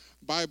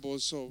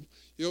Bibles. So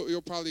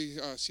you'll probably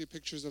see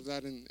pictures of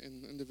that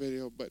in the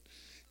video. But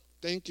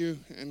thank you,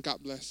 and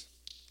God bless.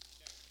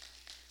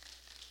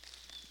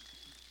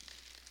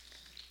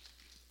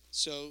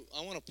 So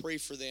I want to pray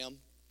for them.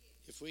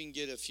 If we can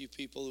get a few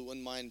people who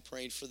wouldn't mind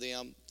praying for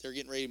them. They're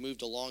getting ready to move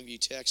to Longview,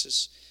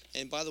 Texas.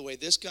 And by the way,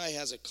 this guy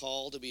has a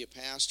call to be a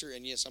pastor.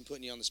 And yes, I'm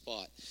putting you on the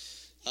spot.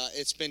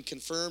 It's been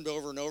confirmed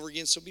over and over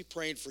again. So be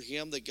praying for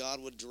him that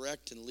God would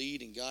direct and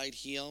lead and guide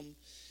him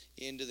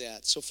into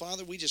that. So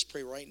Father, we just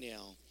pray right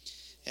now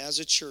as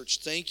a church.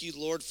 Thank you,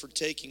 Lord, for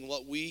taking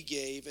what we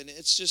gave. And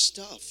it's just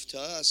stuff to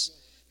us,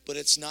 but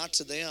it's not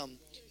to them.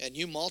 And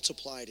you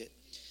multiplied it.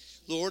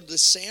 Lord, the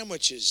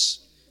sandwiches,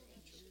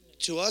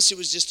 to us, it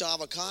was just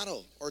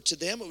avocado, or to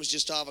them, it was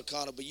just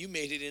avocado, but you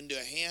made it into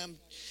a ham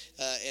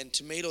and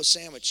tomato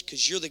sandwich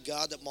because you're the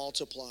God that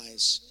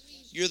multiplies.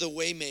 You're the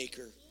way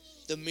maker,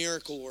 the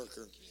miracle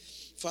worker.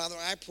 Father,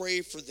 I pray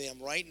for them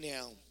right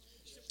now.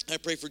 I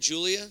pray for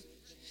Julia,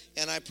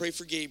 and I pray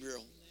for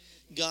Gabriel.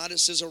 God, it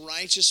says a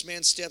righteous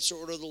man's steps are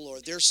ordered of the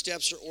Lord. Their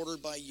steps are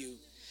ordered by you.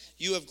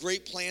 You have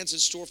great plans in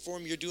store for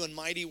them. You're doing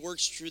mighty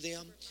works through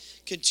them.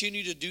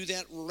 Continue to do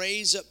that.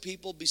 Raise up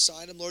people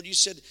beside them. Lord, you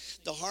said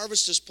the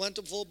harvest is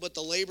plentiful, but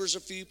the laborers are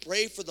few.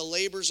 Pray for the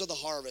laborers of the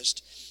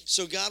harvest.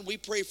 So, God, we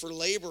pray for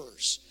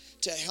laborers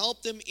to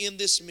help them in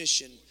this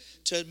mission,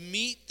 to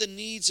meet the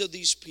needs of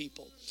these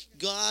people.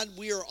 God,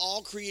 we are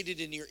all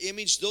created in your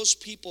image. Those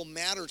people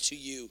matter to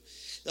you.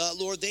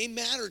 Lord, they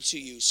matter to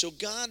you. So,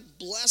 God,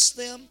 bless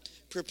them.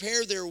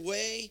 prepare their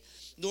way.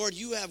 Lord,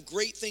 you have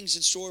great things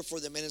in store for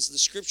them. And as the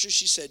scripture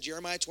she said,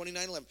 Jeremiah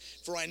 29:11,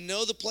 for I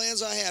know the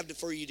plans I have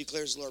for you,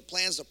 declares the Lord.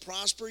 Plans to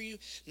prosper you,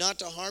 not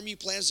to harm you.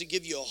 Plans to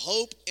give you a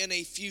hope and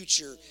a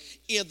future.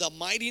 In the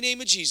mighty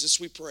name of Jesus,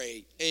 we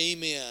pray.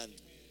 Amen.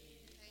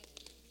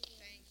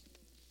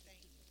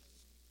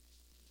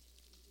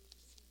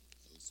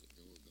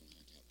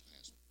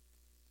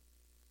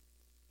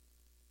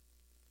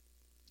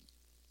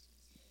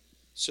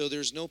 So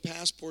there's no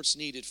passports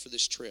needed for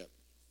this trip.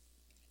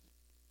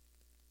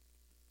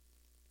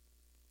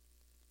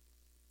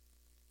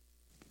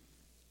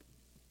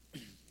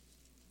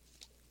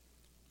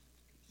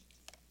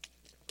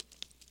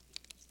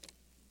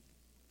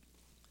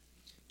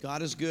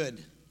 God is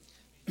good.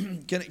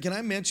 Can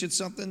I mention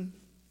something?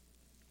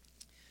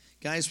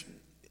 Guys,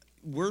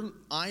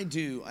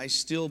 I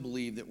still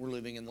believe that we're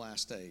living in the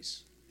last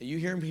days. You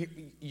hear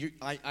me?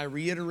 I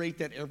reiterate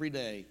that every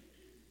day.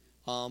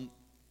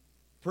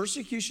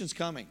 Persecution's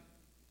coming.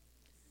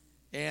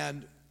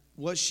 And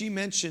what she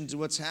mentioned,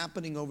 what's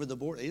happening over the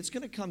border, it's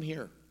going to come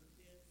here.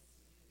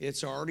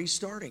 It's already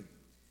starting.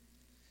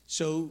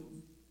 So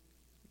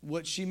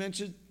what she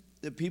mentioned,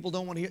 that people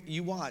don't want to hear,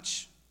 you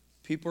watch.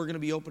 People are going to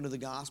be open to the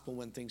gospel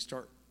when things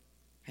start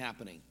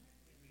happening.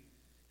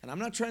 And I'm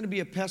not trying to be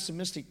a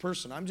pessimistic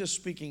person. I'm just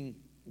speaking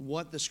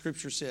what the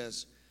scripture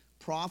says.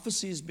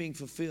 Prophecy is being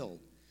fulfilled.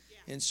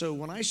 And so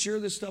when I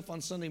share this stuff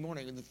on Sunday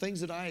morning, the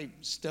things that I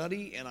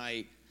study and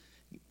I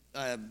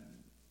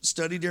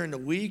study during the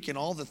week and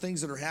all the things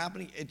that are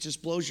happening, it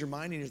just blows your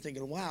mind, and you're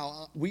thinking,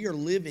 wow, we are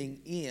living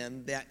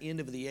in that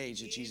end of the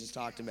age that Jesus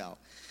talked about.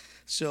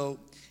 So,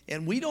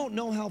 and we don't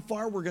know how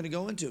far we're going to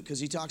go into it, because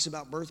he talks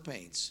about birth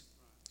pains.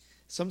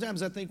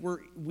 Sometimes I think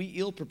we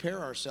ill prepare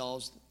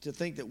ourselves to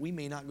think that we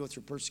may not go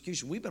through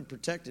persecution. We've been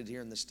protected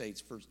here in the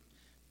States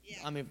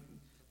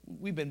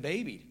we've been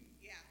babied.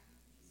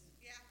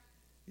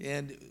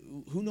 And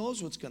who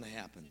knows what's going to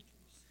happen.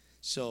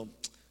 So,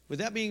 with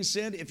that being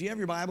said, if you have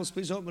your Bibles,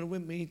 please open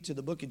with me to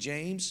the book of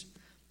James.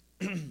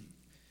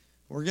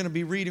 We're going to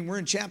be reading, we're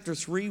in chapter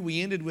 3.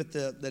 We ended with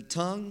the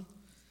tongue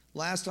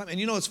last time. And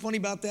you know what's funny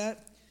about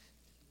that?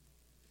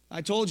 I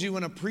told you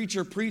when a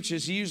preacher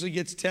preaches, he usually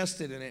gets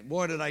tested in it.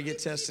 Boy, did I get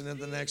tested in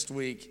the next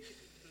week.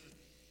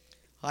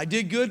 I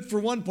did good for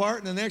one part,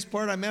 and the next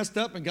part I messed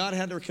up, and God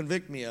had to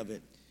convict me of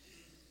it.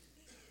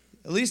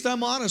 At least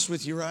I'm honest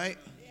with you, right?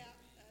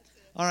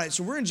 All right,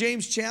 so we're in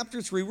James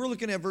chapter 3. We're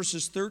looking at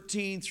verses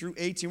 13 through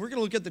 18. We're going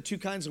to look at the two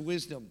kinds of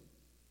wisdom.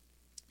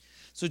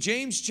 So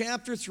James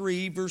chapter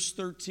 3, verse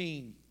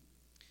 13.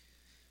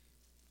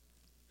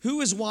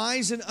 Who is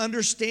wise and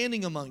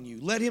understanding among you?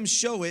 Let him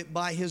show it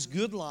by his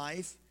good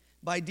life,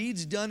 by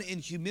deeds done in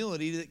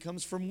humility that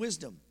comes from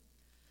wisdom.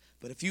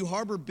 But if you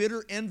harbor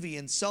bitter envy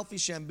and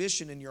selfish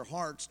ambition in your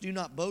hearts, do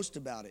not boast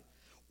about it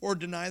or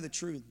deny the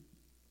truth.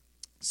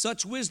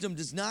 Such wisdom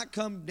does not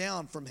come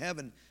down from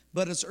heaven,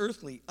 but is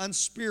earthly,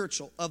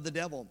 unspiritual, of the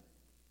devil.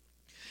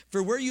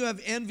 For where you have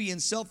envy and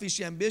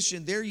selfish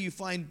ambition, there you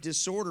find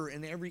disorder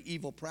in every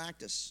evil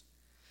practice.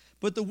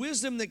 But the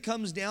wisdom that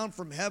comes down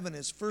from heaven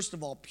is first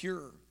of all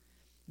pure,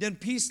 then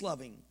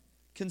peace-loving,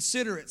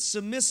 considerate,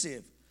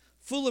 submissive,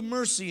 full of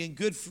mercy and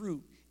good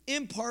fruit,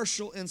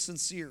 impartial and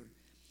sincere.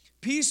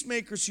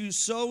 Peacemakers who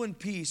sow in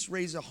peace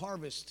raise a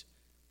harvest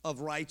of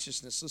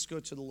righteousness. Let's go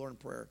to the Lord in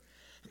prayer.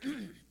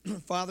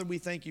 Father, we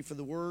thank you for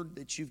the word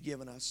that you've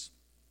given us.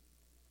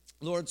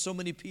 Lord, so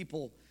many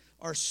people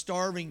are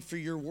starving for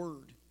your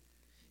word,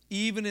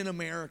 even in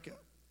America.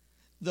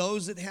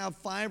 Those that have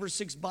 5 or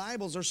 6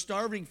 Bibles are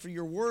starving for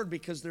your word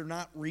because they're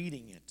not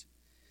reading it.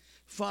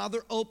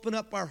 Father, open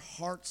up our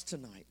hearts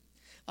tonight.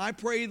 I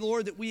pray,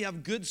 Lord, that we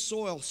have good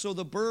soil so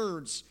the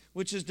birds,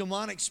 which is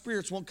demonic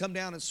spirits, won't come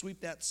down and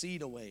sweep that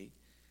seed away.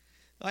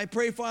 I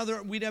pray,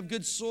 Father, we'd have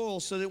good soil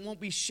so that it won't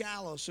be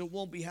shallow, so it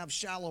won't have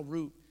shallow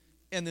root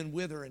and then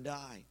wither and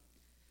die.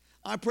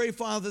 I pray,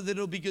 Father, that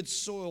it'll be good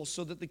soil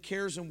so that the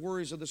cares and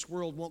worries of this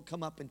world won't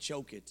come up and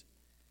choke it.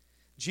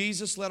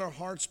 Jesus, let our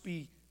hearts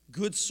be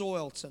good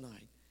soil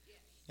tonight.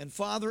 And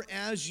Father,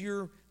 as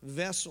your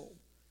vessel,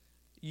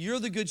 you're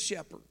the good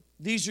shepherd.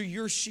 These are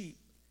your sheep.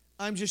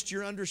 I'm just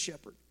your under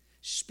shepherd.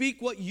 Speak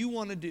what you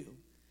want to do.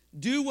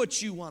 Do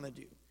what you want to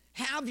do.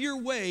 Have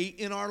your way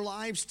in our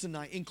lives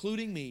tonight,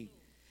 including me.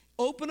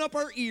 Open up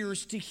our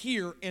ears to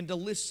hear and to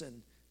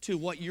listen to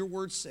what your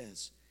word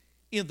says.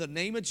 In the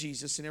name of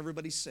Jesus, and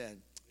everybody said,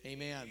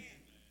 amen.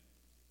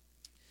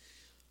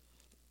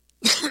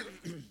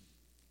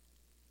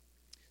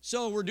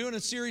 So we're doing a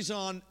series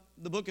on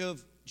the book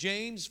of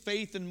James,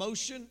 Faith in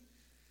Motion.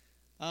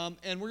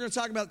 And we're going to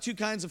talk about 2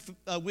 kinds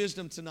of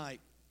wisdom tonight.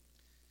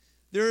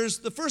 There's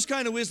the first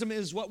kind of wisdom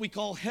is what we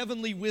call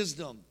heavenly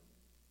wisdom.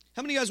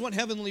 How many of you guys want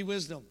heavenly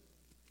wisdom?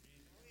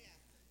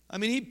 I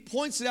mean, he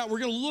points it out. We're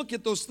going to look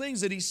at those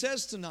things that he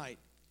says tonight.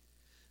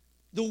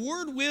 The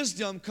word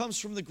wisdom comes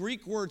from the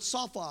Greek word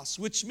sophos,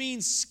 which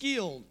means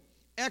skilled,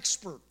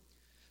 expert,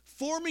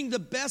 forming the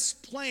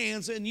best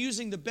plans and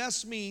using the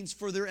best means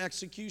for their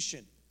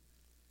execution.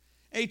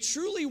 A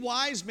truly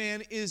wise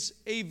man is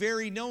a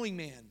very knowing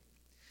man.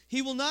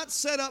 He will not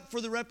set up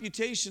for the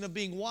reputation of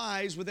being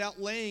wise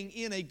without laying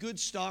in a good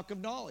stock of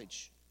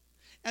knowledge.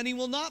 And he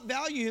will not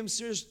value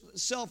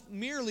himself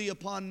merely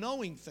upon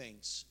knowing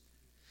things.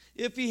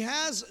 If he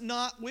has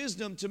not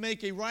wisdom to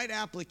make a right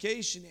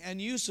application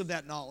and use of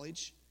that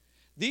knowledge,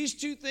 these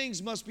two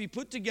things must be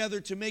put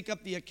together to make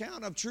up the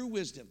account of true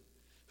wisdom.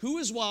 Who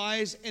is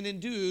wise and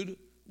endued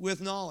with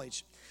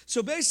knowledge?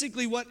 So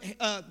basically what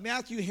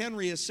Matthew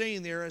Henry is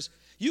saying there is,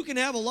 you can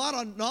have a lot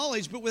of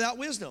knowledge but without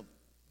wisdom.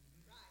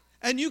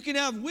 And you can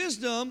have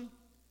wisdom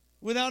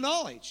without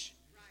knowledge.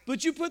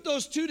 But you put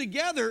those two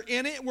together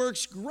and it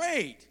works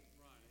great.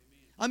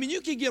 I mean,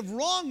 you can give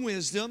wrong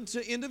wisdom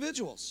to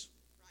individuals.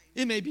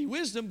 It may be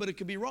wisdom, but it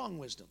could be wrong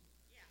wisdom.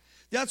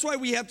 That's why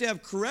we have to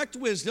have correct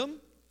wisdom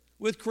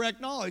with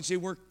correct knowledge. They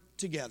work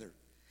together.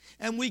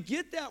 And we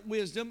get that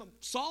wisdom.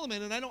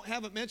 Solomon, and I don't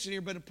have it mentioned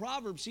here, but in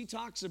Proverbs, he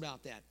talks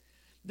about that.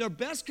 The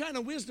best kind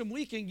of wisdom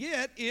we can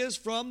get is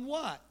from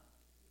what?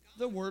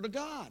 The Word of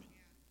God.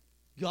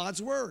 God's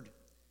Word.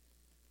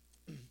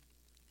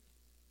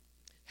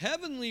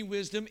 Heavenly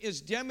wisdom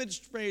is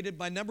demonstrated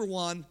by, number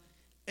one,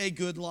 a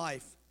good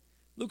life.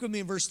 Look with me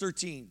in verse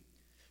 13.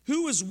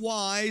 Who is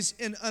wise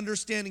and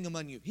understanding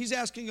among you? He's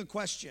asking a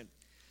question.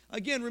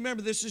 Again,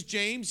 remember, this is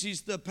James.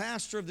 He's the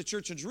pastor of the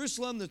church in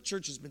Jerusalem. The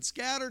church has been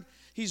scattered.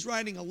 He's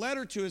writing a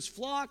letter to his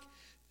flock.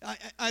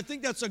 I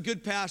think that's a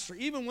good pastor.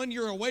 Even when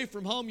you're away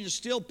from home, you're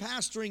still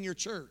pastoring your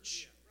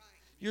church.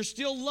 You're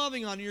still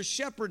loving on, you're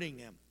shepherding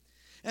them.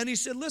 And he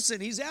said,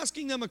 listen, he's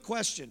asking them a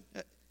question.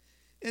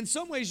 In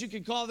some ways, you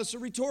can call this a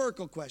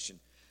rhetorical question.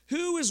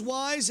 Who is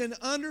wise and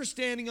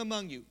understanding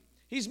among you?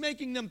 He's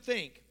making them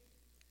think.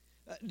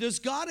 Does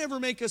God ever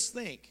make us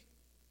think?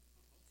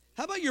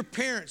 How about your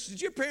parents?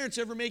 Did your parents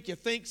ever make you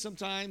think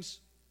sometimes?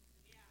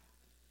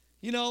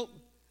 You know,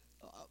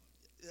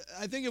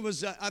 I think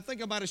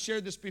I might have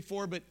shared this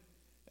before, and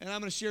I'm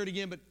going to share it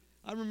again, but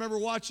I remember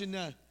watching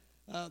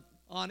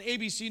on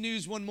ABC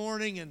News one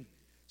morning, and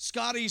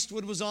Scott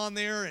Eastwood was on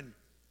there,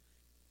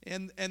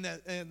 and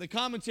the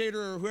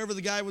commentator or whoever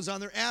the guy was on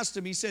there asked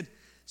him, he said,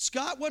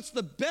 Scott, what's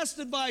the best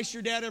advice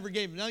your dad ever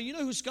gave you? Now, you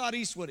know who Scott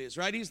Eastwood is,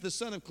 right? He's the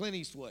son of Clint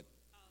Eastwood.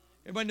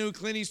 Everybody know who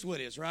Clint Eastwood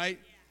is, right?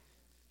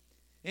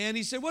 Yeah. And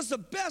he said, what's the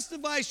best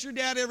advice your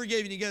dad ever gave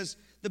you? And he goes,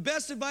 the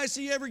best advice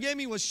he ever gave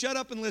me was shut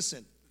up and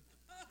listen.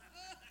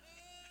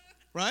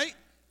 Right?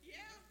 Yeah.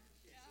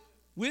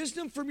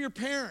 Wisdom from your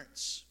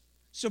parents.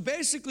 So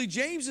basically,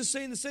 James is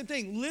saying the same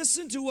thing.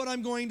 Listen to what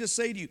I'm going to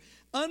say to you.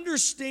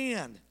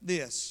 Understand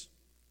this.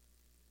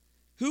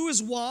 Who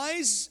is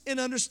wise and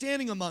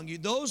understanding among you?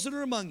 Those that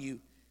are among you.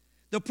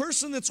 The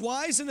person that's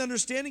wise and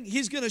understanding,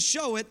 he's going to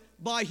show it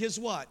by his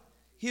what?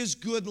 His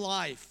good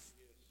life.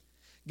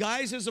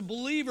 Guys, as a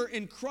believer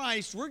in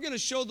Christ, we're going to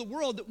show the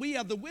world that we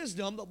have the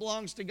wisdom that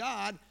belongs to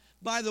God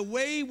by the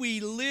way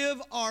we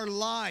live our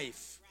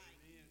life.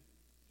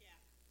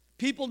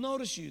 People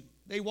notice you.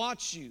 They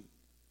watch you.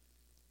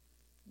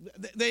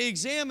 They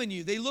examine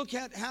you. They look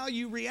at how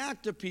you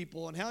react to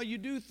people and how you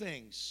do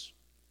things.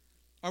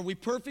 Are we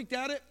perfect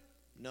at it?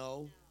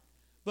 No.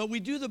 But we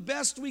do the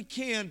best we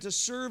can to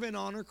serve and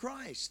honor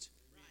Christ.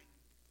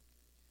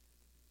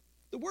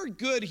 The word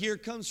good here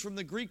comes from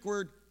the Greek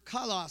word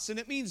kalos, and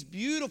it means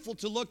beautiful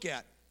to look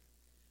at.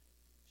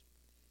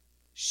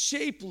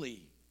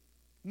 Shapely,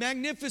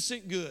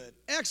 magnificent good,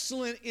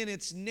 excellent in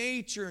its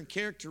nature and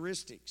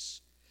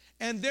characteristics,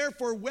 and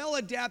therefore well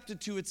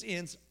adapted to its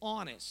ends,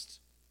 honest.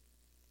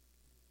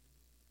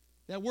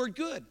 That word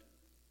good.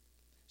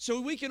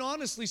 So we can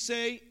honestly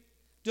say,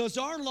 does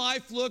our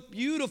life look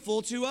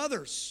beautiful to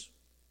others?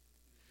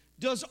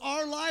 Does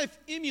our life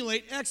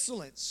emulate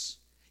excellence?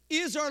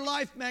 Is our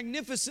life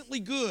magnificently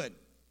good?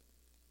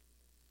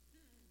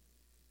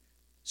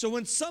 So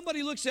when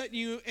somebody looks at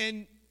you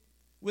and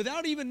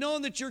without even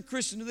knowing that you're a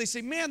Christian, they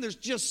say, man, there's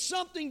just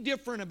something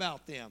different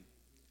about them.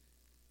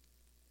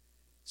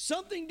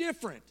 Something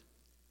different.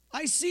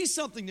 I see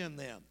something in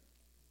them.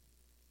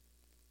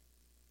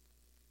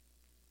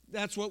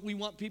 That's what we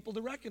want people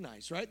to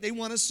recognize, right? They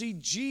want to see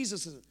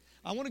Jesus.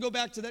 I want to go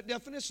back to that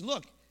definition.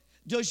 Look,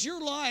 does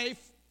your life,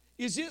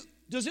 does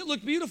it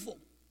look beautiful?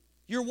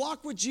 Your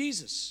walk with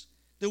Jesus,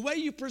 the way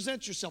you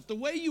present yourself, the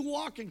way you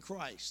walk in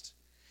Christ.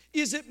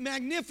 Is it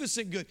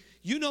magnificent good?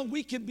 You know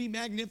we can be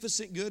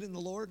magnificent good in the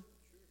Lord.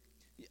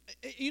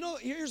 You know,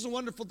 here's the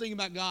wonderful thing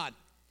about God.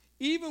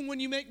 Even when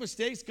you make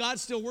mistakes,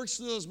 God still works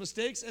through those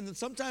mistakes. And then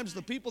sometimes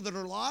the people that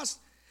are lost,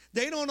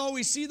 they don't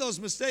always see those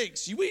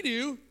mistakes. We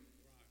do.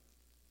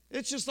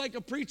 It's just like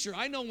a preacher.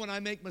 I know when I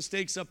make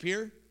mistakes up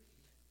here.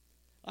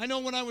 I know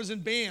when I was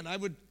in band, I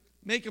would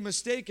make a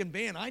mistake in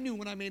band. I knew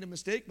when I made a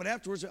mistake, but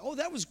afterwards, oh,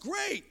 that was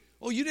great.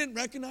 Oh, you didn't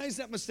recognize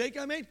that mistake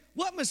I made?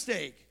 What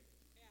mistake?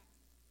 Yeah.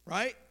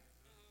 Right?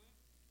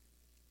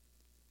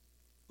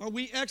 Are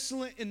we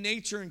excellent in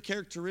nature and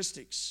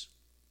characteristics?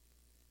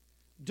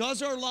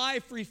 Does our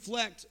life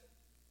reflect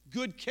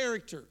good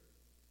character?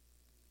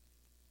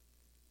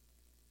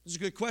 Those are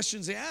good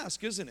questions to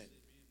ask, isn't it?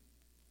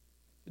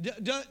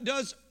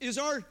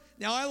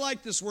 Now, I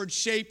like this word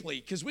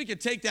shapely because we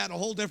could take that in a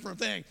whole different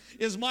thing.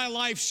 Is my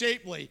life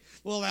shapely?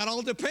 Well, that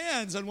all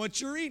depends on what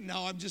you're eating.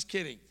 No, I'm just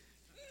kidding,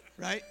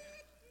 right?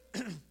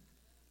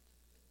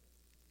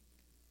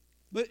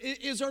 But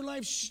is our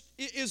life,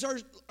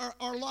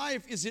 our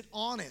life, is it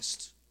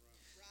honest?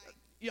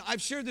 Yeah,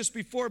 I've shared this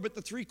before, but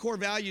the 3 core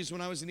values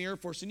when I was in the Air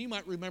Force, and you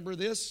might remember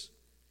this: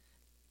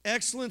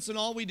 excellence in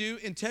all we do,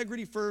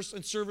 integrity first,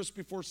 and service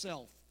before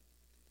self.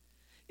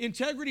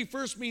 Integrity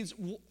first means,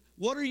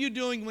 what are you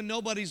doing when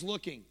nobody's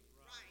looking?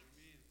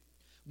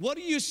 What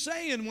are you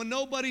saying when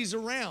nobody's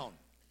around?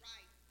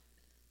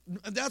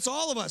 That's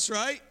all of us,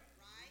 right?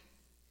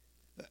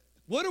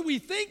 What are we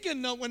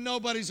thinking when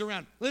nobody's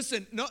around?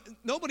 Listen,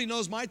 nobody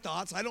knows my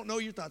thoughts. I don't know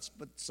your thoughts,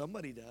 but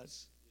somebody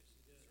does.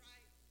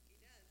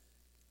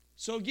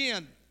 So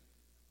again,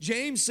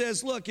 James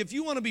says, look, if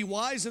you want to be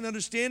wise and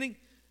understanding,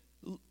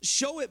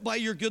 show it by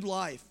your good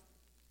life.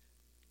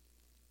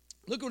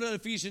 Look what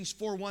Ephesians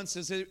 4:1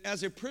 says.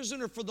 As a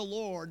prisoner for the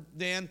Lord,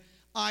 then,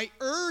 I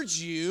urge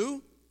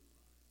you,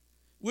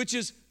 which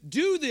is,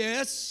 do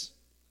this,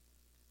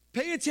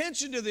 pay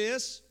attention to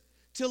this,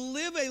 to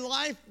live a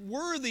life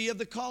worthy of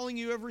the calling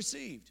you have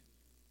received.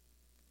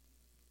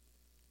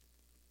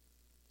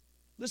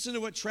 Listen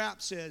to what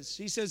Trapp says.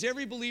 He says,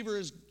 every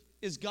believer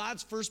is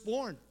God's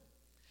firstborn,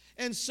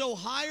 and so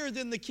higher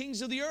than the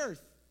kings of the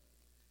earth.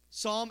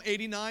 Psalm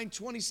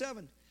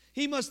 89:27.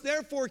 He must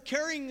therefore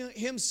carry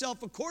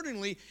himself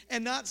accordingly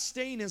and not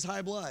stain his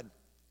high blood.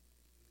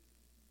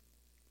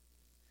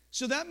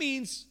 So that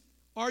means,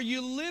 are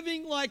you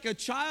living like a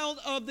child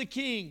of the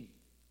King?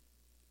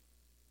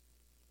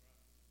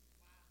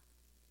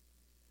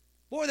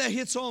 Boy, that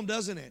hits home,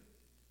 doesn't it?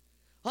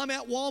 I'm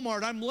at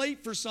Walmart. I'm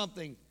late for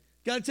something.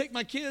 Got to take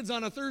my kids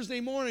on a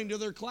Thursday morning to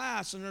their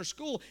class and their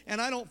school,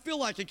 and I don't feel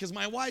like it because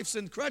my wife's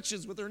in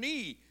crutches with her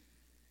knee.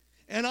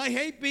 And I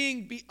hate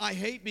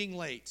being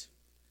late.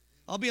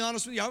 I'll be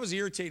honest with you, I was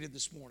irritated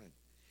this morning.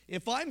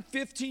 If I'm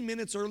 15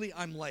 minutes early,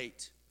 I'm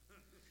late.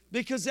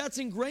 Because that's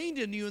ingrained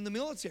in you in the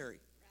military.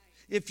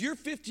 If you're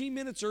 15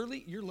 minutes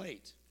early, you're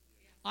late.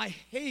 I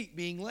hate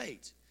being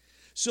late.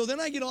 So then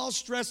I get all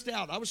stressed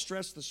out. I was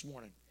stressed this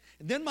morning.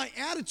 And then my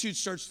attitude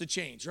starts to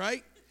change,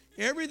 right?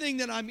 Everything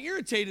that I'm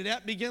irritated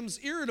at becomes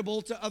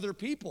irritable to other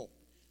people.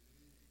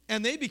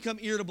 And they become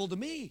irritable to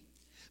me.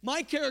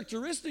 My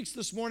characteristics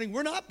this morning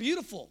were not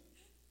beautiful.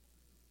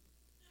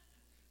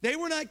 They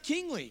were not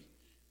kingly.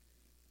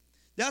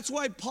 That's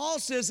why Paul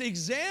says,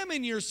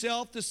 examine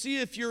yourself to see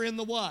if you're in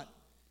the what?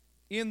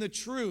 In the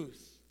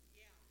truth.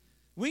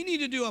 We need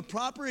to do a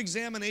proper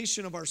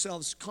examination of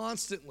ourselves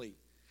constantly.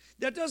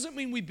 That doesn't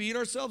mean we beat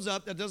ourselves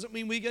up. That doesn't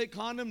mean we get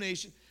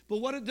condemnation. But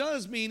what it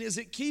does mean is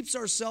it keeps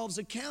ourselves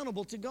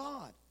accountable to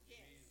God.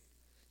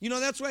 You know,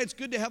 that's why it's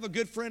good to have a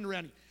good friend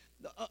around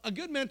you. A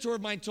good mentor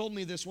of mine told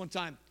me this one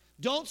time.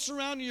 Don't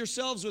surround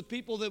yourselves with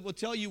people that will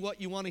tell you what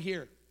you want to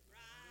hear.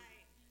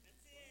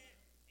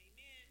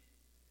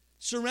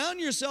 Surround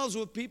yourselves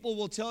with people who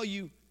will tell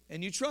you,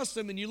 and you trust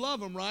them and you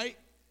love them, right?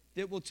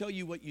 That will tell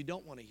you what you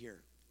don't want to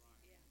hear.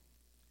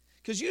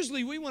 Because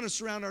usually we want to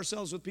surround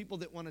ourselves with people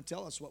that want to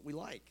tell us what we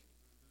like.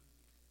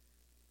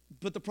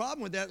 But the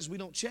problem with that is we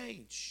don't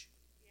change.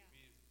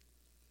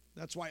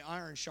 That's why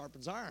iron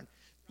sharpens iron.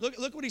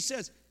 Look what he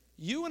says.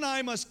 You and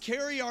I must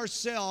carry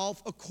ourselves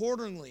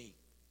accordingly.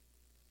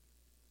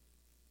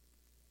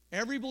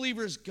 Every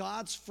believer is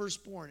God's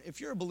firstborn. If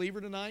you're a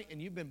believer tonight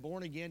and you've been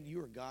born again,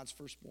 you are God's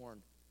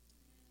firstborn.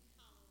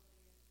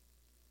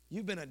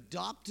 You've been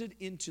adopted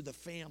into the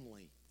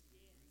family.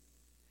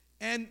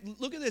 And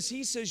look at this.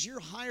 He says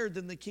you're higher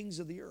than the kings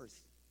of the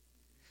earth.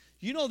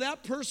 You know,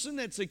 that person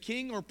that's a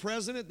king or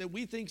president that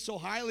we think so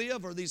highly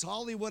of are these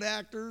Hollywood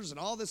actors and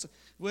all this,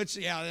 which,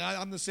 yeah,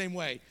 I'm the same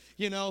way.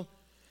 You know,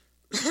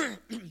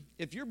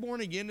 if you're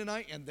born again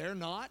tonight and they're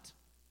not,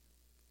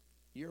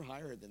 you're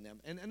higher than them.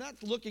 And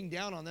that's looking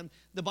down on them.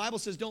 The Bible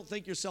says don't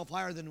think yourself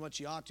higher than what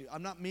you ought to.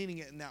 I'm not meaning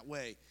it in that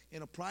way,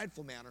 in a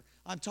prideful manner.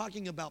 I'm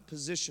talking about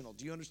positional.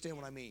 Do you understand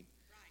what I mean?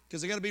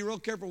 Because I got to be real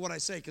careful what I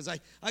say, because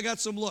I got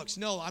some looks.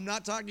 No, I'm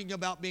not talking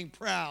about being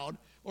proud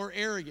or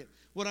arrogant.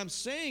 What I'm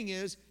saying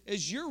is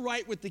you're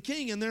right with the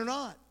king and they're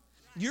not.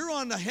 You're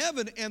on to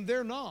heaven and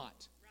they're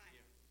not.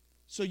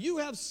 So you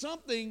have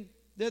something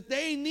that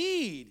they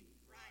need.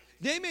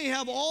 They may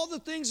have all the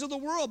things of the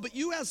world, but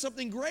you have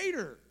something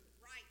greater.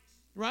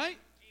 Right?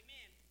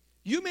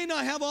 You may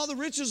not have all the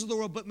riches of the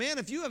world, but man,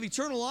 if you have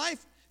eternal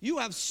life, you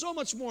have so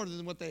much more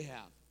than what they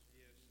have.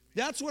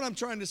 That's what I'm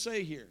trying to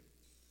say here.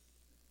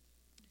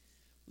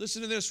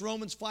 Listen to this,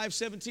 Romans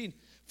 5:17.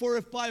 For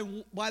if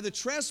by the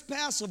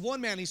trespass of one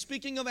man, he's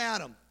speaking of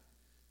Adam,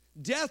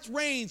 death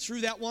reigned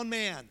through that one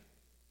man.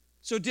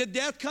 So did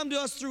death come to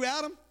us through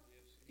Adam?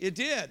 It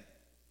did.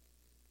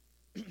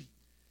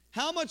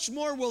 How much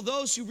more will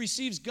those who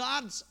receive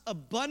God's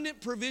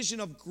abundant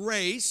provision of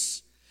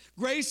grace?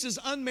 Grace is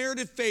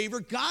unmerited favor,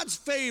 God's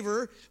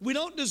favor. We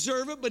don't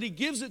deserve it, but he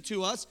gives it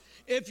to us.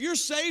 If you're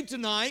saved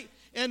tonight,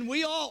 and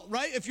we all,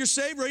 right? If you're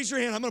saved, raise your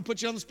hand. I'm going to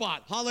put you on the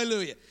spot.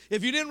 Hallelujah.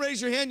 If you didn't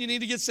raise your hand, you need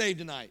to get saved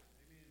tonight.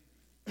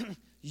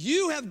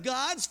 You have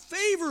God's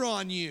favor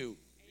on you.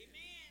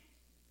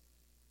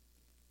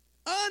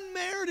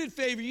 Unmerited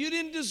favor. You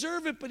didn't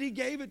deserve it, but He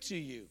gave it to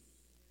you.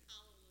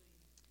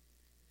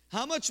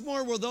 How much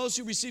more will those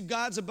who receive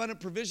God's abundant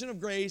provision of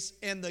grace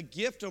and the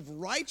gift of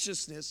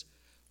righteousness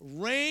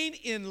reign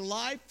in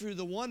life through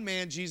the one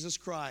man, Jesus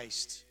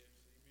Christ?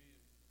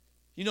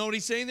 You know what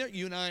He's saying there?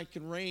 You and I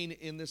can reign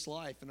in this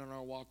life and in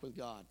our walk with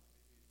God.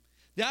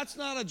 That's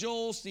not a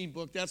Joel Osteen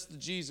book. That's the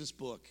Jesus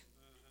book.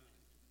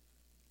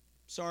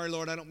 Sorry,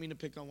 Lord, I don't mean to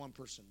pick on one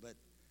person, but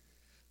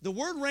the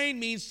word reign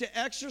means to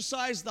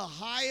exercise the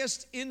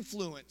highest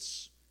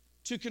influence,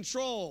 to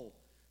control,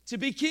 to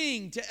be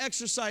king, to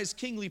exercise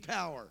kingly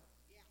power.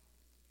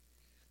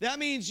 That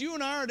means you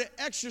and I are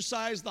to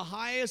exercise the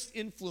highest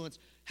influence.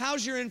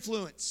 How's your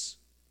influence?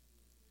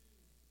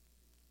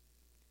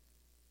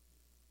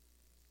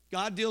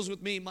 God deals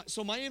with me.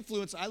 So my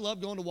influence, I love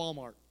going to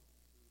Walmart.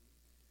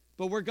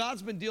 But where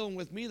God's been dealing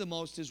with me the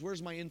most is,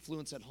 where's my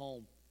influence at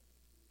home?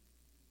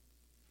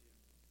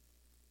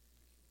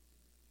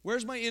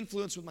 Where's my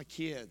influence with my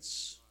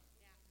kids?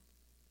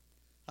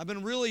 I've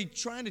been really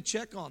trying to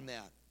check on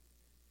that.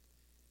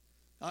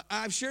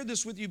 I've shared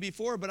this with you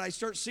before, but I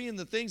start seeing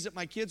the things that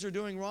my kids are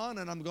doing wrong,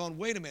 and I'm going,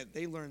 wait a minute,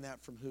 they learned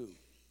that from who?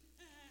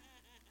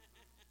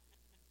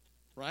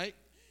 Right?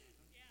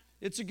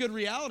 It's a good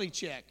reality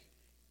check.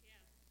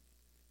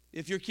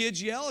 If your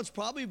kids yell, it's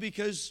probably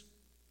because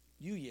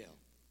you yell.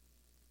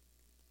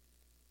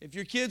 If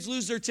your kids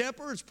lose their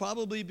temper, it's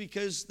probably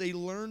because they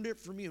learned it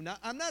from you. Now,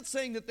 I'm not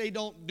saying that they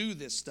don't do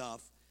this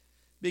stuff,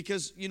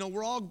 because, you know,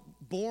 we're all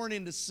born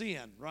into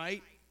sin,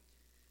 right?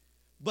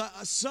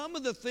 But some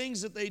of the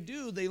things that they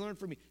do, they learn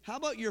from me. How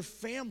about your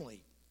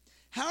family?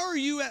 How are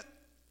you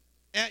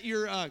at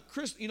your,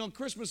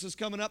 Christmas is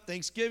coming up,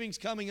 Thanksgiving's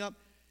coming up,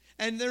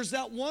 and there's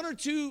that one or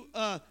two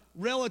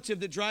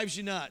relative that drives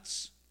you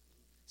nuts.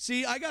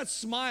 See, I got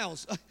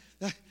smiles.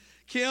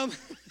 Kim,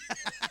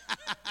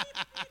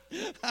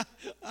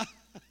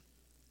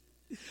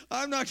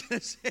 I'm not going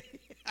to say,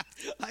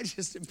 I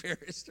just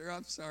embarrassed her.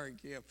 I'm sorry,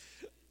 Kim.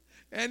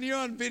 And you're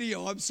on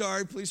video. I'm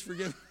sorry. Please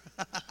forgive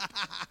me.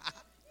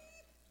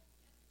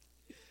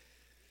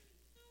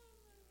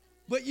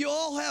 But you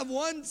all have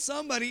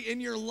somebody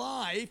in your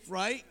life,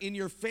 right, in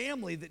your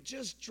family that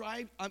just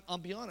drive, I'll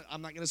be honest,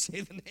 I'm not going to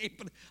say the name,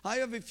 but I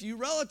have a few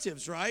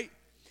relatives, right?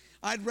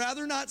 I'd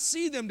rather not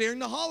see them during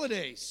the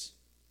holidays.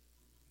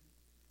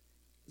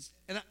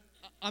 And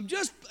I'm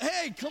just,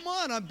 hey, come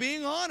on, I'm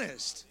being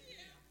honest.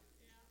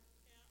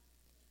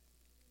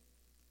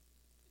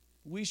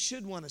 We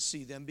should want to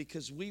see them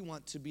because we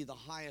want to be the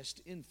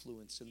highest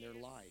influence in their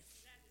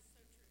life.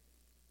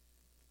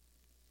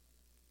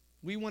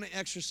 We want to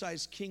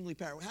exercise kingly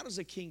power. How does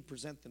a king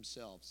present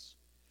themselves?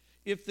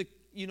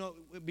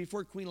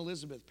 Before Queen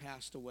Elizabeth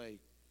passed away,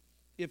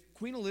 if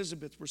Queen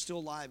Elizabeth were still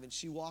alive and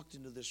she walked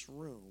into this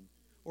room,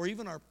 or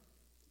even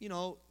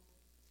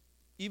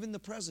even the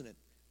president,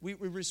 we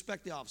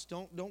respect the office.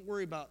 Don't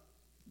worry about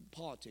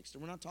politics.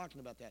 We're not talking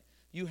about that.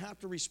 You have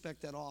to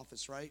respect that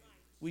office, right?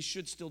 We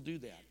should still do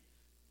that.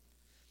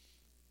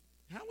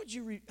 How would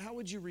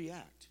you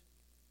react?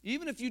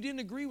 Even if you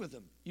didn't agree with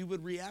them, you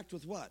would react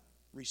with what?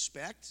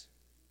 Respect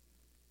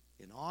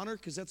and honor,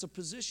 because that's a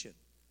position,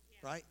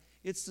 right?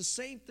 It's the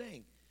same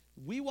thing.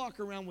 We walk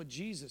around with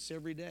Jesus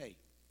every day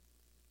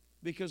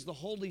because the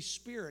Holy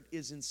Spirit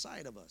is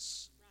inside of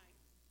us.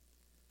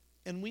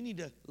 And we need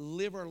to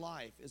live our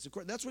life.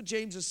 That's what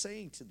James is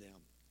saying to them.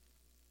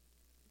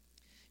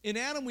 In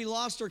Adam, we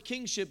lost our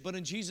kingship, but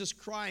in Jesus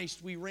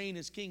Christ, we reign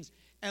as kings,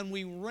 and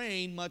we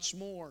reign much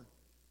more.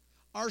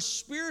 Our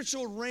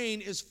spiritual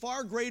reign is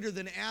far greater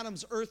than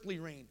Adam's earthly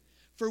reign,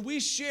 for we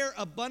share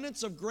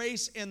abundance of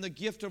grace and the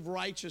gift of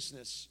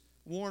righteousness.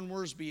 Warren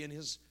Wiersbe in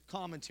his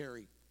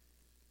commentary.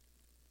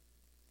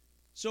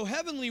 So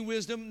heavenly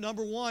wisdom,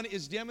 number one,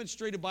 is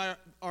demonstrated by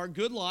our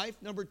good life.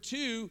 Number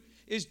two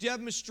is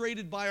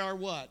demonstrated by our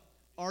what?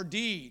 Our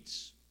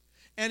deeds.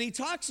 And he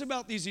talks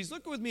about these deeds.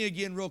 Look with me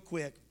again real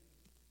quick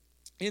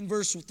in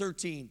verse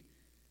 13.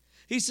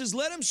 He says,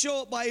 let him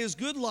show it by his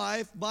good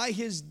life, by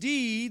his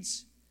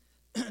deeds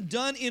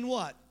done in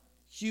what?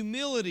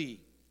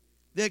 Humility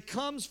that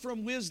comes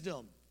from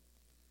wisdom.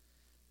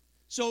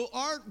 So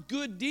our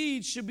good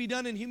deeds should be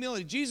done in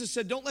humility. Jesus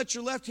said, don't let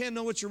your left hand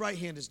know what your right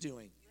hand is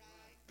doing.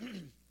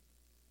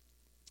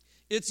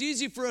 It's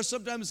easy for us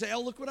sometimes to say,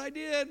 oh, look what I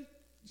did.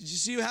 Did you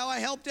see how I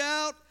helped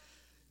out?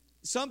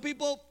 Some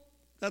people,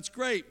 that's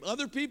great.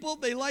 Other people,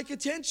 they like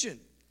attention.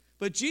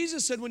 But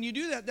Jesus said, when you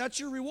do that, that's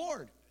your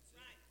reward.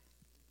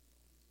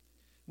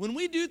 When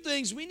we do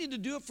things, we need to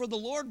do it for the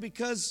Lord,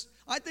 because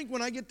I think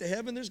when I get to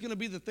heaven, there's going to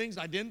be the things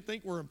I didn't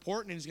think were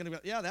important, and he's going to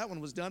be, yeah, that one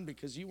was done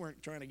because you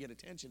weren't trying to get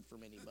attention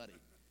from anybody.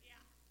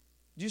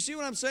 Do you see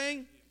what I'm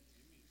saying?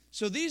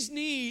 So these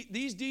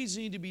deeds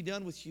need to be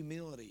done with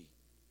humility.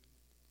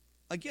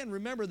 Again,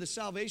 remember the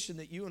salvation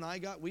that you and I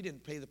got, we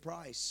didn't pay the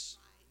price.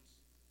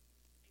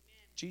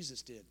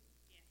 Jesus did.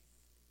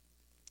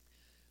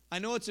 I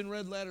know it's in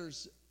red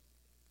letters.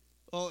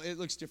 Oh, it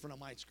looks different on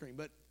my screen,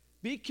 but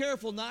be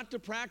careful not to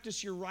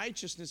practice your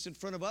righteousness in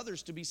front of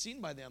others to be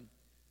seen by them.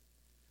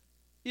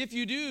 If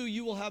you do,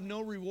 you will have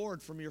no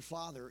reward from your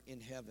Father in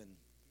heaven.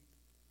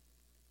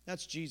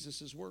 That's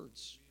Jesus'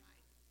 words.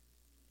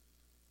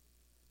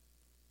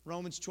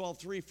 Romans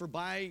 12:3, for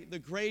by the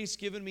grace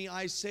given me,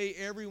 I say,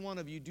 every one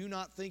of you, do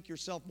not think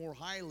yourself more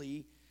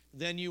highly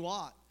than you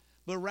ought,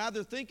 but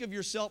rather think of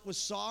yourself with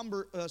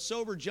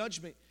sober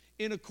judgment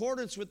in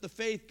accordance with the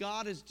faith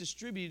God has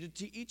distributed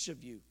to each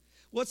of you.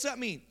 What's that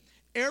mean?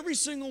 Every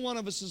single one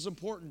of us is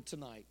important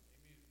tonight.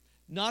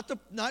 Not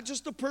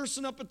just the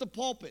person up at the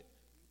pulpit.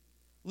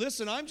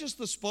 Listen, I'm just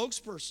the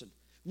spokesperson.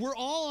 We're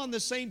all on the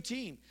same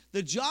team.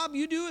 The job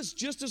you do is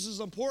just as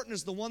important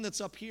as the one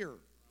that's up here.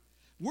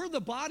 We're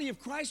the body of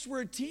Christ.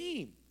 We're a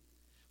team.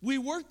 We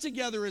work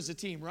together as a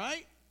team,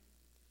 right?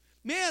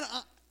 Man,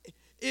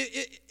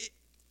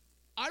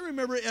 I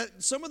remember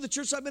at some of the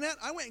churches I've been at,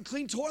 I went and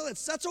cleaned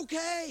toilets. That's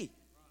okay.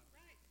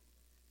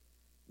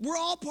 We're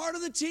all part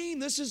of the team.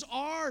 This is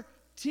our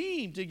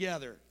team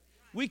together.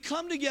 We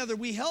come together.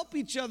 We help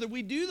each other.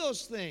 We do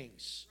those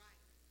things.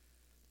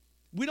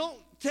 We don't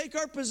take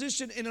our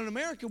position. And in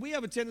America, we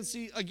have a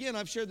tendency, again,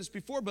 I've shared this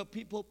before, but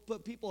people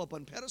put people up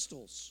on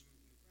pedestals.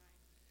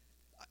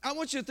 I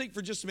want you to think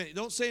for just a minute.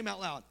 Don't say them out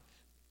loud.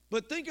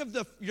 But think of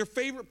your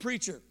favorite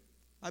preacher.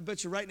 I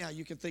bet you right now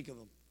you can think of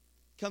him.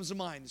 Comes to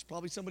mind. It's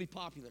probably somebody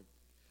popular.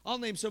 I'll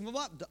name some of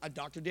them up.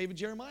 Dr. David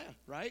Jeremiah,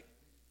 right?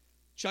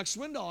 Chuck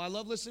Swindoll. I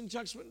love listening to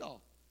Chuck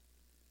Swindoll.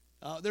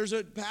 There's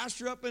a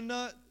pastor up in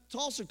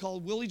Tulsa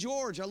called Willie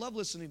George. I love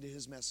listening to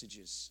his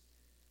messages.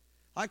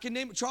 I can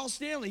name Charles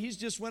Stanley. He's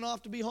just went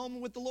off to be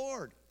home with the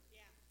Lord.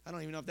 Yeah. I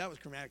don't even know if that was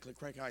grammatically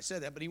correct how I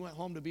said that, but he went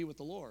home to be with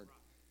the Lord.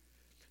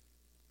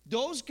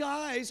 Those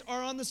guys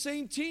are on the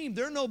same team.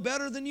 They're no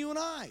better than you and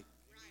I.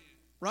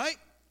 Right?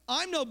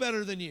 I'm no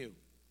better than you.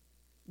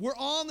 We're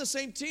all on the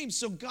same team.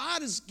 So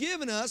God has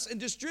given us and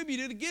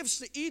distributed gifts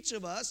to each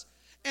of us,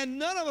 and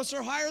none of us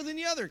are higher than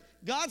the other.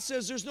 God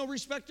says there's no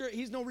respecter.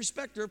 He's no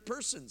respecter of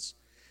persons.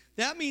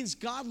 That means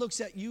God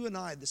looks at you and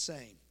I the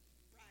same.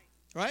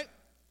 Right?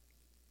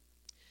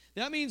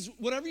 That means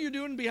whatever you're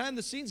doing behind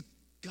the scenes,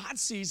 God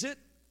sees it.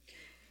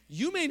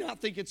 You may not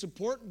think it's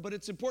important, but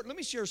it's important. Let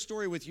me share a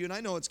story with you, and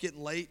I know it's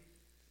getting late.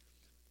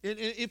 And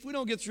if we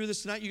don't get through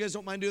this tonight, you guys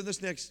don't mind doing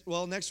this next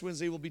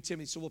Wednesday will be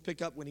Timmy, so we'll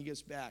pick up when he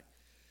gets back.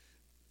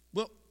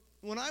 Well,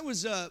 when I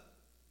was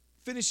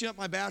finishing up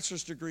my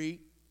bachelor's degree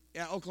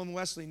at Oklahoma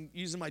Wesleyan,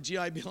 using my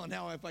GI Bill,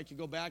 now if I could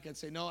go back, I'd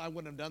say, no, I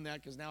wouldn't have done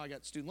that because now I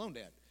got student loan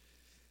debt.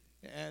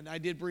 And I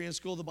did Berean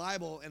School of the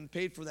Bible and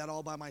paid for that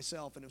all by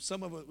myself, and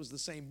some of it was the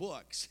same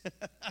books.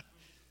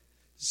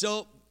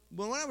 So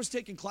when I was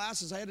taking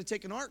classes, I had to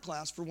take an art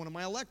class for one of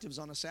my electives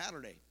on a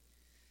Saturday.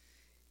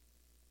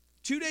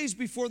 2 days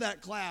before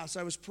that class,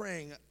 I was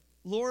praying,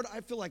 Lord,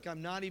 I feel like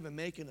I'm not even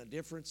making a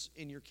difference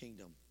in your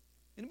kingdom.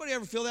 Anybody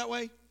ever feel that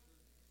way?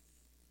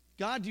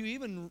 God, do you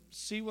even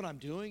see what I'm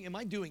doing? Am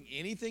I doing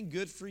anything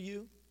good for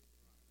you?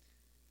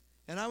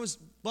 And I was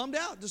bummed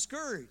out,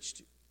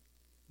 discouraged.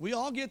 We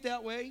all get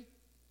that way.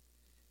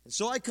 And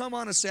so I come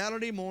on a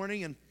Saturday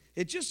morning, and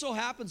it just so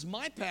happens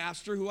my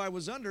pastor, who I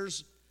was under,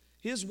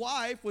 his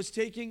wife was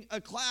taking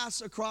a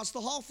class across the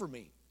hall from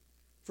me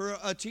for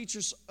a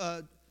teacher's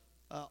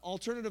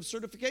alternative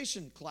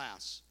certification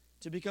class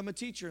to become a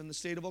teacher in the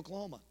state of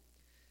Oklahoma.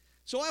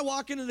 So I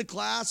walk into the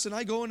class, and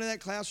I go into that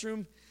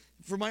classroom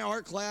for my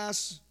art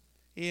class,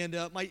 and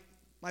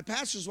my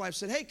pastor's wife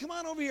said, hey, come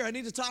on over here. I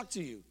need to talk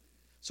to you.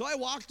 So I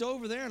walked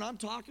over there, and I'm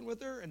talking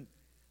with her, and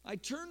I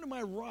turned to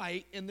my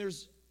right, and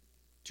there's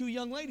two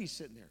young ladies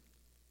sitting there.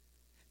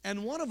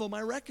 And one of them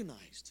I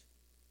recognized.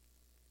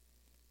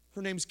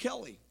 Her name's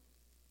Kelly.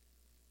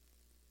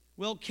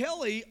 Well,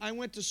 Kelly, I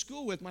went to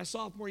school with my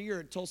sophomore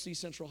year at Tulsa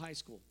East Central High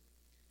School.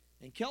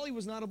 And Kelly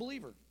was not a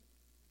believer.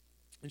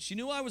 And she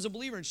knew I was a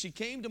believer, and she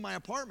came to my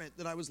apartment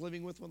that I was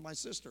living with my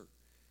sister.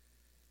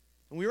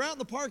 And we were out in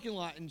the parking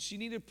lot, and she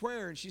needed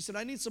prayer. And she said,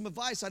 I need some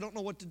advice. I don't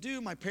know what to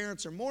do. My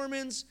parents are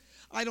Mormons.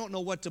 I don't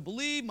know what to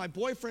believe. My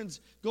boyfriend's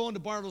going to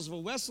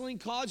Bartlesville Wesleyan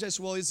College. I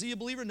said, well, is he a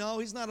believer? No,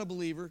 he's not a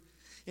believer.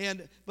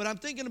 But I'm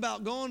thinking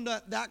about going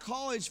to that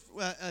college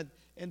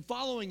and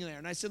following there.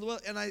 And I said, well,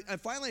 and I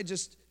finally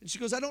and she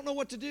goes, I don't know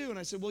what to do. And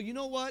I said, well, you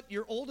know what?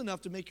 You're old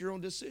enough to make your own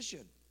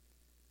decision.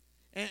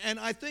 And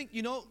I think,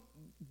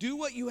 do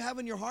what you have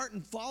in your heart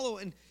and follow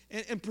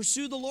and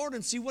pursue the Lord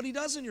and see what he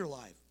does in your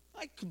life.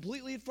 I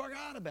completely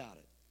forgot about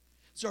it.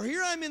 So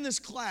here I'm in this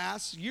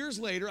class years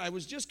later. I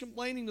was just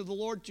complaining to the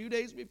Lord 2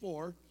 days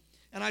before,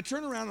 and I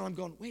turn around and I'm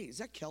going, wait, is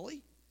that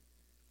Kelly?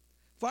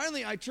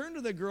 Finally, I turned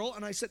to the girl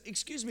and I said,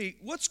 excuse me,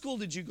 what school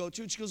did you go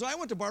to? And she goes, I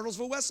went to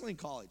Bartlesville Wesleyan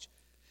College.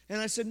 And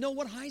I said, no,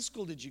 what high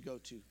school did you go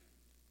to?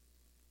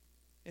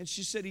 And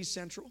she said, East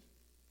Central.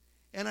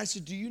 And I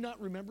said, do you not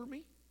remember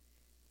me?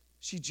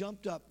 She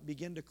jumped up,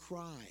 began to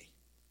cry,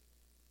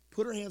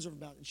 put her hands over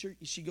her mouth, and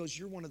she goes,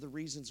 you're one of the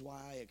reasons why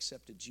I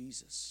accepted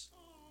Jesus.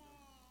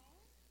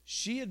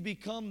 She had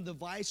become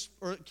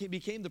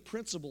became the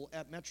principal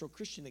at Metro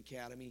Christian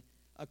Academy,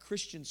 a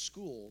Christian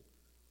school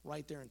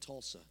right there in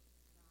Tulsa.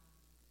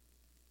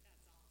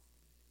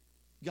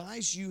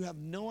 Guys, you have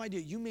no idea.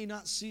 You may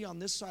not see on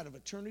this side of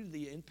eternity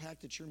the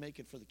impact that you're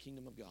making for the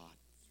kingdom of God.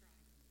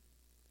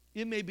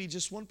 It may be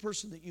just one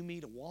person that you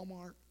meet at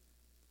Walmart.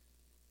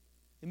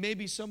 It may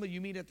be somebody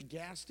you meet at the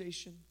gas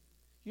station.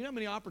 You know how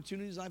many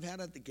opportunities I've had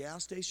at the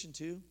gas station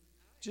too?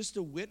 Just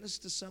to witness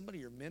to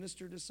somebody or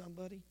minister to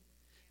somebody.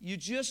 You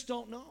just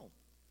don't know.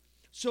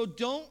 So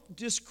don't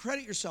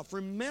discredit yourself.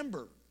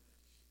 Remember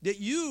that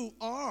you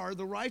are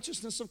the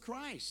righteousness of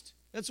Christ.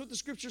 That's what the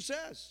scripture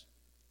says.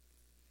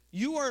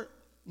 You are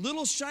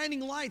little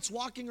shining lights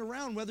walking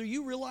around, whether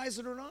you realize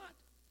it or not.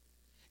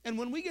 And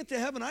when we get to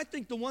heaven, I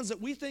think the ones that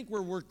we think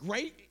we're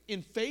great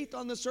in faith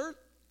on this earth,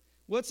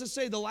 what's it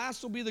say? The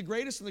last will be the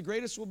greatest and the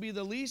greatest will be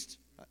the least?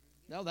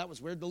 No, that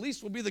was weird. The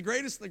least will be the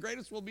greatest and the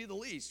greatest will be the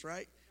least,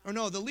 right? Or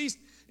no, the least.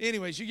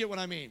 Anyways, you get what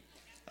I mean.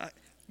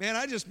 Man,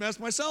 I just messed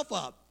myself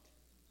up.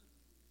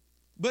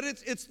 But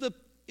it's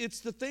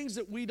the things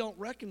that we don't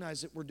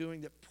recognize that we're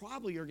doing that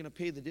probably are going to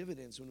pay the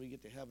dividends when we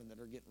get to heaven that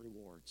are getting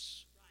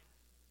rewards.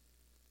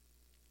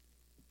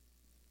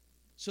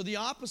 So the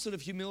opposite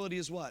of humility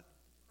is what?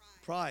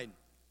 Pride.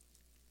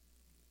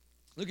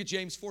 Look at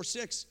James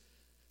 4:6.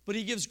 But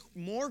he gives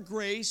more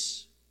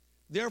grace.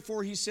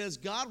 Therefore, he says,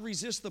 God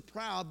resists the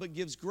proud, but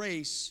gives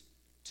grace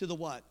to the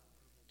what?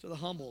 To the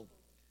humble.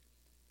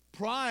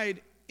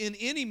 Pride in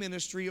any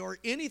ministry or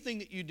anything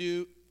that you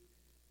do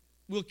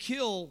will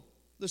kill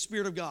the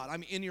Spirit of God. I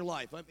mean, in your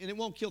life. And it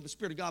won't kill the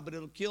Spirit of God, but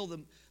it'll kill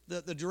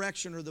the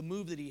direction or the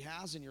move that he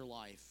has in your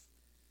life.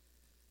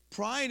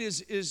 Pride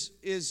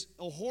is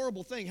a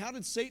horrible thing. How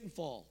did Satan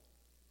fall?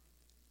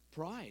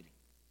 Pride.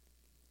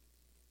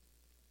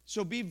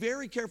 So be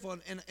very careful,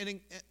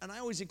 and I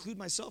always include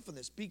myself in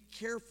this. Be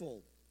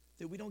careful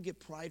that we don't get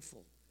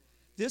prideful.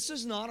 This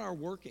is not our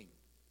working.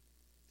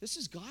 This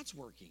is God's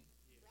working.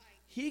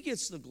 He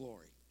gets the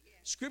glory.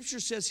 Scripture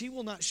says he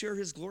will not share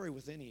his glory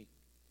with anyone.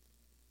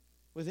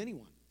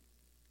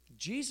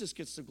 Jesus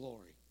gets the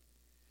glory.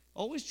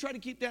 Always try to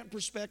keep that in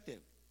perspective.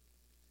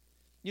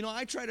 You know,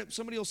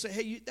 somebody will say,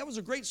 hey, that was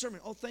a great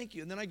sermon. Oh, thank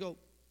you. And then I go,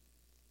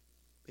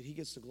 but he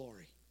gets the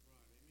glory.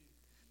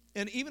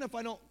 And even if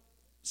I don't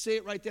say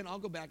it right then, I'll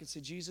go back and say,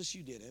 Jesus,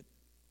 you did it.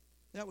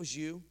 That was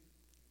you.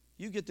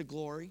 You get the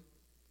glory.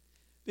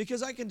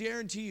 Because I can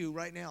guarantee you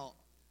right now,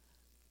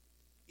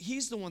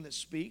 he's the one that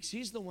speaks.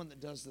 He's the one that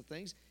does the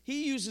things.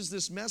 He uses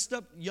this messed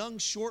up, young,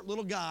 short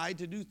little guy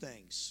to do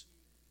things.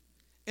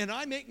 And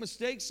I make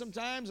mistakes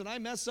sometimes, and I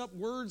mess up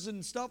words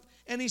and stuff,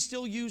 and he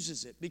still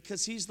uses it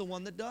because he's the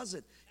one that does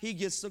it. He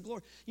gets the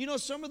glory. You know,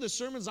 some of the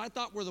sermons I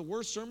thought were the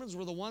worst sermons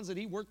were the ones that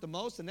he worked the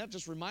most, and that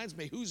just reminds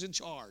me who's in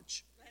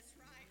charge. That's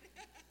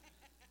right.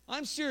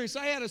 I'm serious.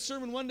 I had a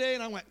sermon one day,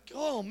 and I went,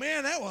 oh,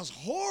 man, that was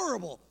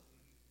horrible.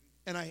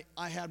 And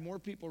I had more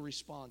people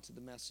respond to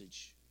the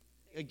message.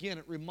 Again,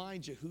 it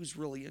reminds you who's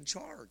really in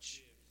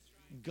charge.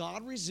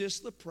 God resists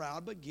the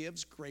proud, but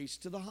gives grace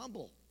to the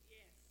humble.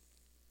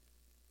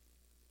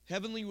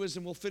 Heavenly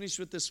wisdom, we'll finish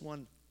with this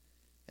one,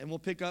 and we'll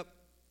pick up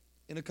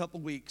in a couple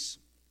weeks.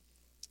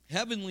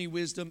 Heavenly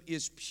wisdom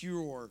is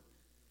pure.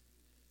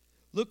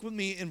 Look with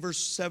me in verse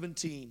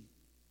 17.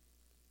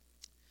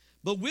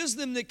 But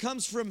wisdom that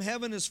comes from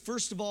heaven is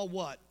first of all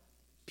what?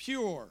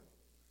 Pure.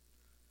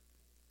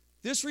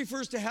 This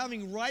refers to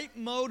having right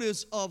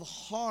motives of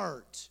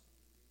heart.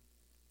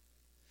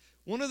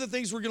 One of the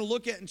things we're going to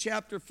look at in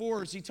chapter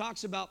 4 is he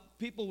talks about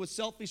people with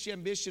selfish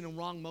ambition and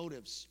wrong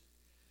motives.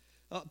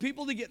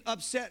 People that get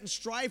upset and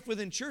strife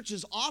within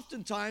churches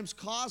oftentimes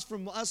cause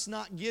from us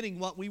not getting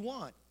what we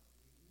want.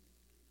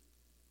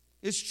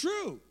 It's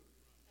true.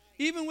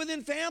 Even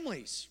within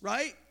families,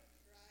 right?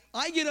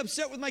 I get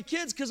upset with my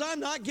kids because I'm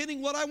not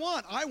getting what I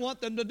want. I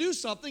want them to do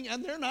something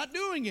and they're not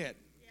doing it.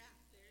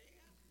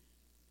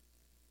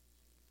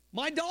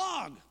 My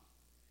dog.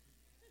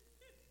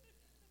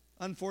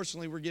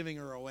 Unfortunately, we're giving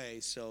her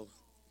away, so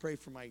pray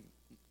for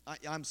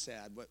I'm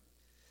sad. But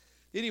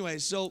anyway,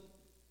 so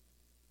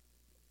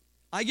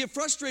I get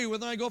frustrated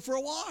with her and I go for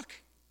a walk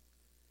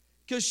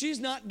because she's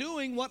not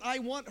doing what I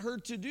want her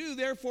to do.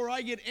 Therefore,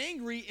 I get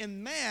angry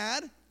and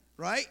mad,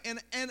 right?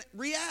 And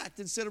react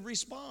instead of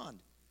respond.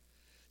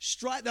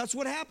 That's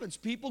what happens.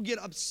 People get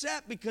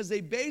upset because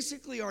they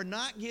basically are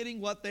not getting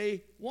what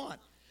they want.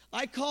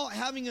 I call it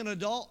having an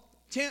adult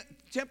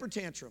temper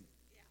tantrum.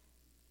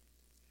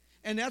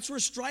 And that's where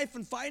strife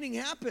and fighting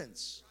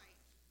happens.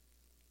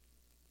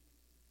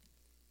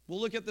 We'll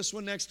look at this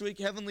one next week.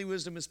 Heavenly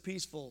wisdom is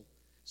peaceful,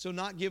 so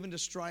not given to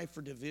strife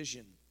or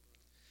division.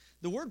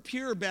 The word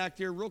pure back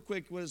there, real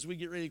quick, as we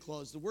get ready to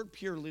close, the word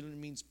pure literally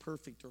means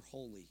perfect or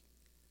holy.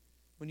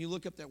 When you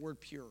look up that word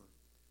pure.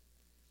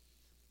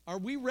 Are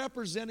we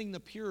representing the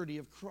purity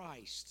of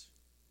Christ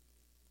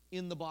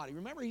in the body?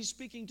 Remember, he's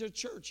speaking to a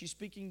church. He's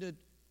speaking to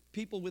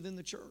people within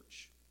the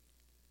church.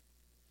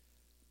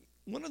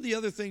 One of the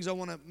other things I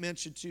want to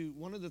mention too,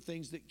 one of the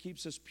things that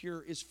keeps us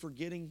pure is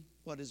forgetting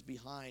what is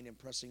behind and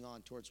pressing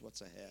on towards what's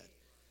ahead.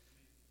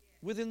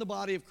 Within the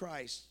body of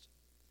Christ.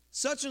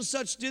 Such and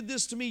such did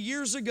this to me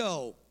years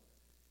ago.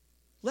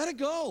 Let it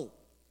go.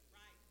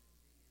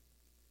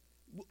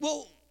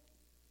 Well,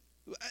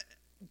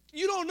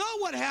 you don't know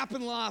what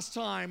happened last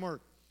time, or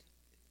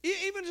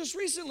even just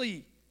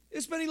recently.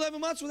 It's been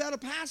 11 months without a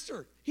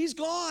pastor. He's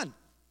gone,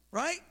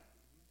 right?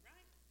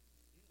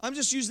 I'm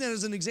just using that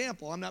as an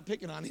example. I'm not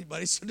picking on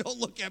anybody, so don't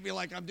look at me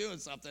like I'm doing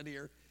something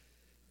here.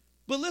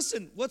 But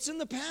listen, what's in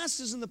the past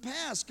is in the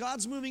past.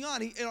 God's moving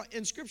on.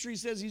 In Scripture, he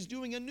says he's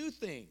doing a new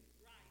thing.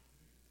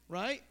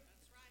 Right?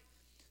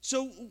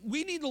 So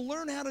we need to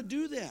learn how to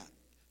do that.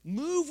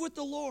 Move with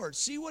the Lord.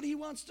 See what he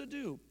wants to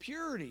do.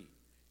 Purity.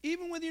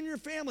 Even within your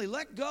family,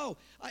 let go.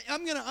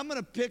 I'm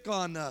gonna pick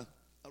on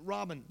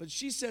Robin, but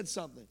she said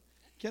something.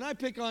 Can I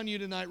pick on you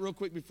tonight real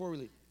quick before we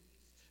leave?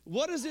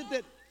 What is it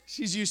that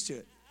she's used to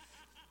it?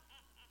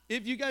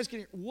 If you guys can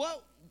hear,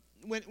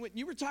 when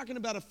you were talking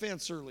about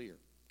offense earlier,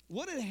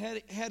 what did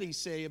Hetty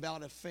say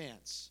about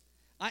offense?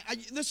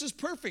 This is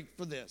perfect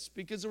for this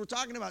because we're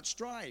talking about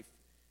strife.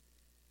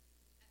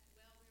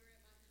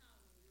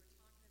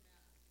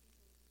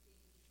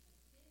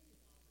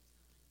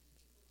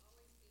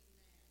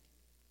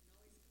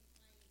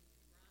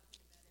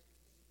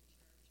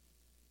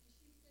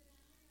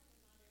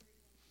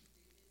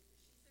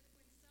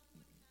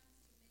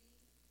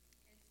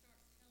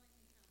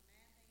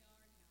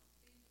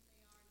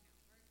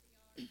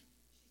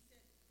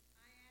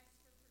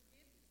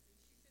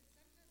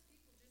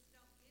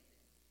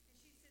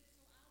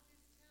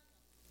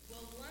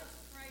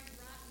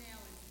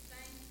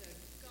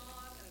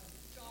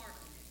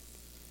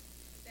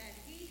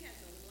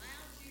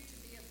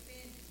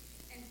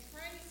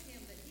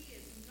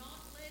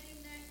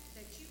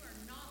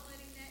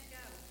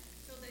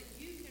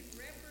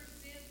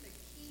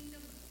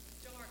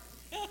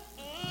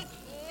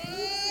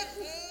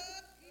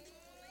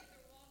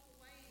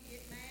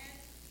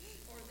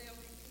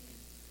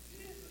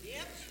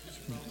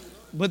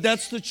 But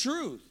that's the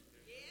truth.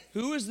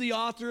 Who is the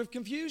author of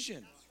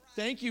confusion?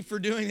 Thank you for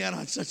doing that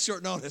on such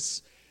short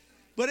notice.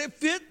 But it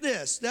fit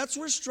this. That's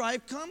where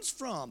strife comes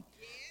from.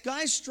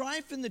 Guys,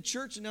 strife in the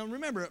church. Now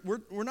remember,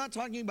 we're not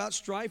talking about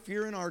strife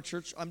here in our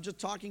church. I'm just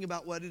talking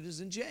about what it is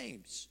in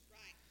James.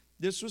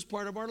 This was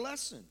part of our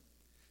lesson.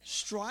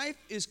 Strife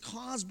is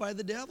caused by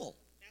the devil.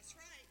 That's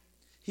right.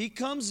 He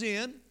comes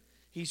in,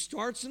 he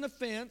starts an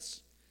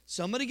offense.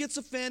 Somebody gets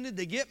offended,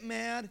 they get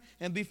mad,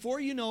 and before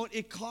you know it,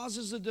 it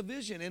causes a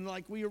division. And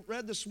like we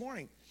read this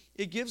morning,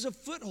 it gives a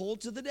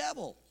foothold to the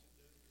devil.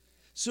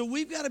 So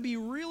we've got to be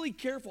really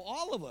careful,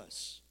 all of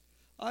us.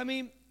 I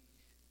mean,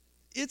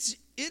 it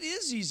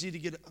is easy to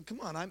get,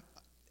 come on,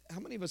 how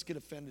many of us get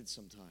offended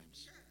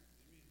sometimes?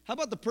 How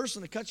about the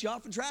person that cuts you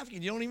off in traffic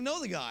and you don't even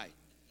know the guy?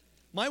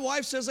 My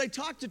wife says I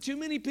talk to too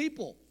many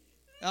people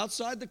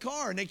outside the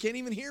car and they can't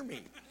even hear me.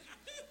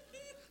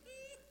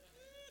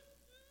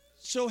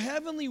 So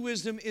heavenly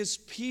wisdom is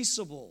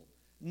peaceable,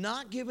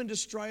 not given to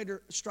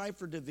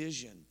strife or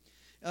division.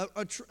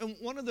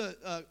 One of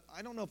the,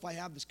 I don't know if I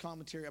have this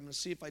commentary. I'm going to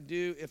see if I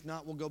do. If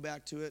not, we'll go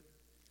back to it.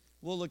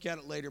 We'll look at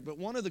it later. But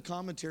one of the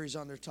commentaries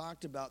on there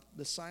talked about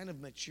the sign of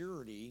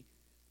maturity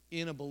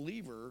in a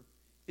believer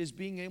is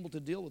being able to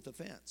deal with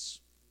offense.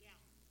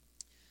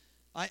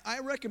 Yeah. I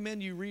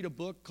recommend you read a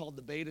book called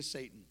The Bait of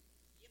Satan.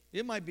 Yep.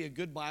 It might be a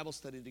good Bible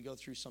study to go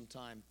through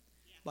sometime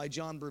by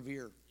John Bevere.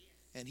 Yes.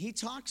 And he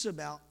talks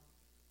about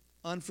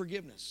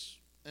unforgiveness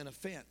and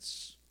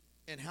offense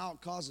and how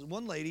it causes.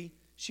 One lady,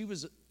 she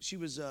was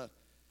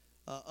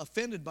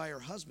offended by her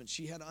husband.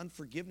 She had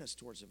unforgiveness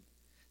towards him.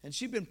 And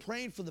she'd been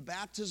praying for the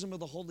baptism of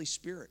the Holy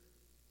Spirit.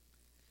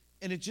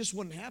 And it just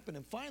wouldn't happen.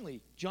 And finally,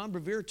 John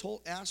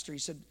Bevere asked her, he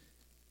said,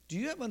 do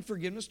you have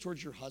unforgiveness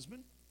towards your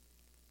husband?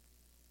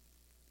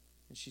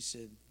 And she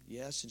said,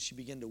 yes. And she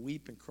began to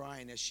weep and cry.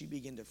 And as she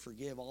began to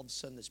forgive, all of a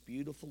sudden this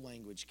beautiful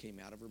language came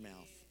out of her mouth.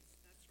 Yes,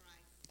 that's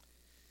right.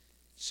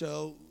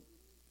 So,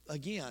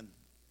 again,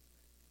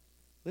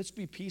 let's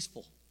be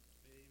peaceful.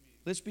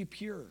 Let's be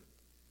pure.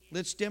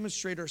 Let's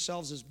demonstrate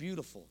ourselves as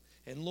beautiful.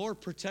 And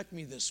Lord, protect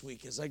me this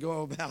week as I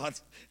go about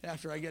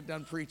after I get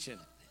done preaching.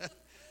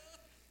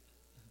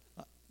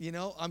 You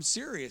know, I'm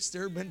serious.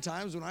 There have been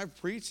times when I've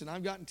preached and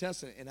I've gotten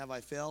tested. And have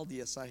I failed?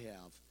 Yes, I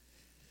have.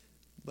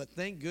 But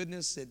thank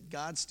goodness that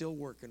God's still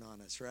working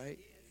on us, right?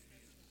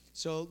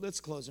 So let's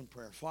close in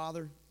prayer.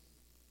 Father,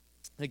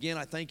 again,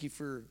 I thank you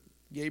for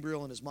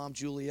Gabriel and his mom,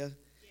 Julia,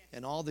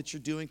 and all that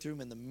you're doing through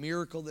him and the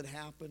miracle that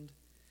happened.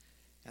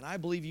 And I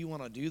believe you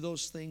want to do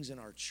those things in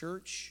our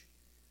church.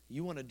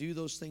 You want to do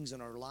those things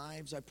in our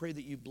lives. I pray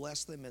that you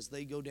bless them as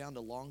they go down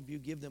to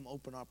Longview. Give them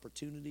open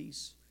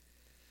opportunities.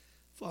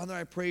 Father,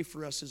 I pray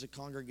for us as a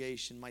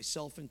congregation,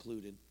 myself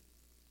included.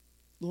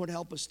 Lord,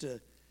 help us to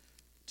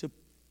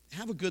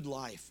have a good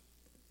life,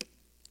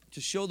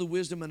 to show the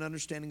wisdom and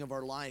understanding of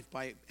our life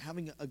by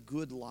having a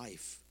good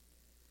life,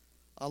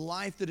 a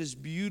life that is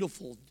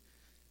beautiful,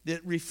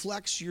 that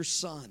reflects your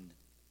Son.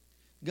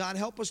 God,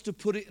 help us to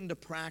put it into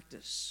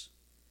practice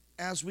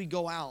as we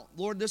go out.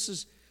 Lord,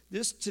 this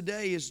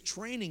today is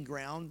training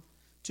ground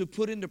to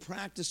put into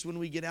practice when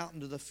we get out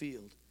into the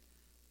field.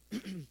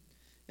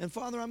 And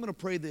Father, I'm going to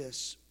pray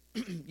this.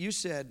 You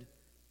said,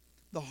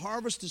 the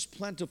harvest is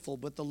plentiful,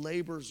 but the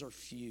laborers are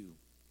few.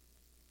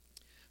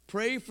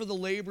 Pray for the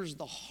laborers of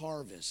the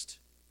harvest.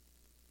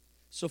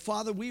 So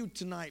Father, we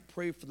tonight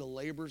pray for the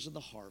laborers of the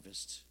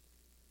harvest.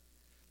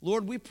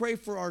 Lord, we pray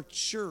for our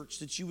church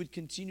that you would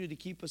continue to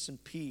keep us in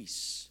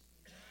peace,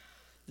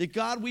 That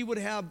God, we would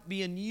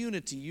be in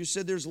unity. You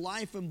said there's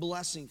life and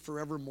blessing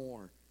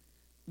forevermore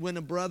when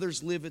the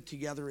brothers live it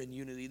together in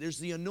unity. There's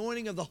the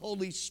anointing of the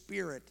Holy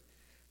Spirit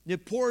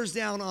that pours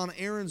down on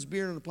Aaron's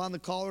beard and upon the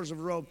collars of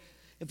a robe.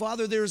 And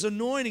Father, there's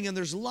anointing and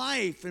there's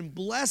life and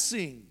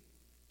blessing.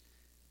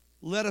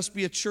 Let us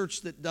be a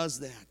church that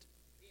does that.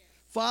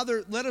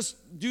 Father, let us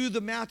do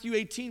the Matthew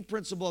 18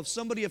 principle. If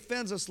somebody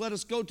offends us, let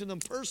us go to them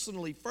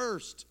personally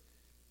first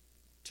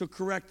to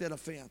correct that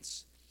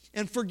offense.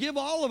 And forgive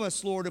all of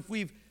us, Lord, if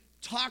we've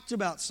talked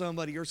about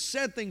somebody or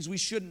said things we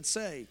shouldn't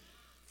say.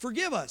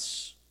 Forgive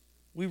us.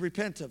 We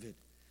repent of it.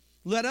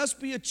 Let us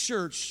be a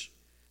church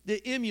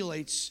that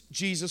emulates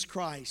Jesus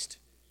Christ,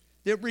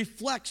 that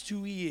reflects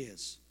who He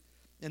is.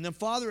 And then,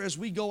 Father, as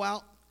we go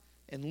out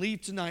and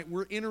leave tonight,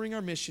 we're entering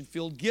our mission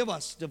field. Give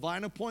us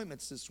divine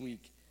appointments this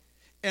week.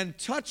 And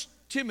touch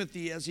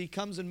Timothy as he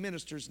comes and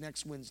ministers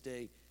next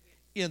Wednesday.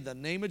 In the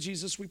name of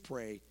Jesus we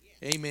pray.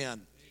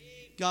 Amen.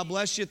 God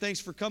bless you. Thanks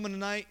for coming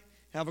tonight.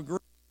 Have a great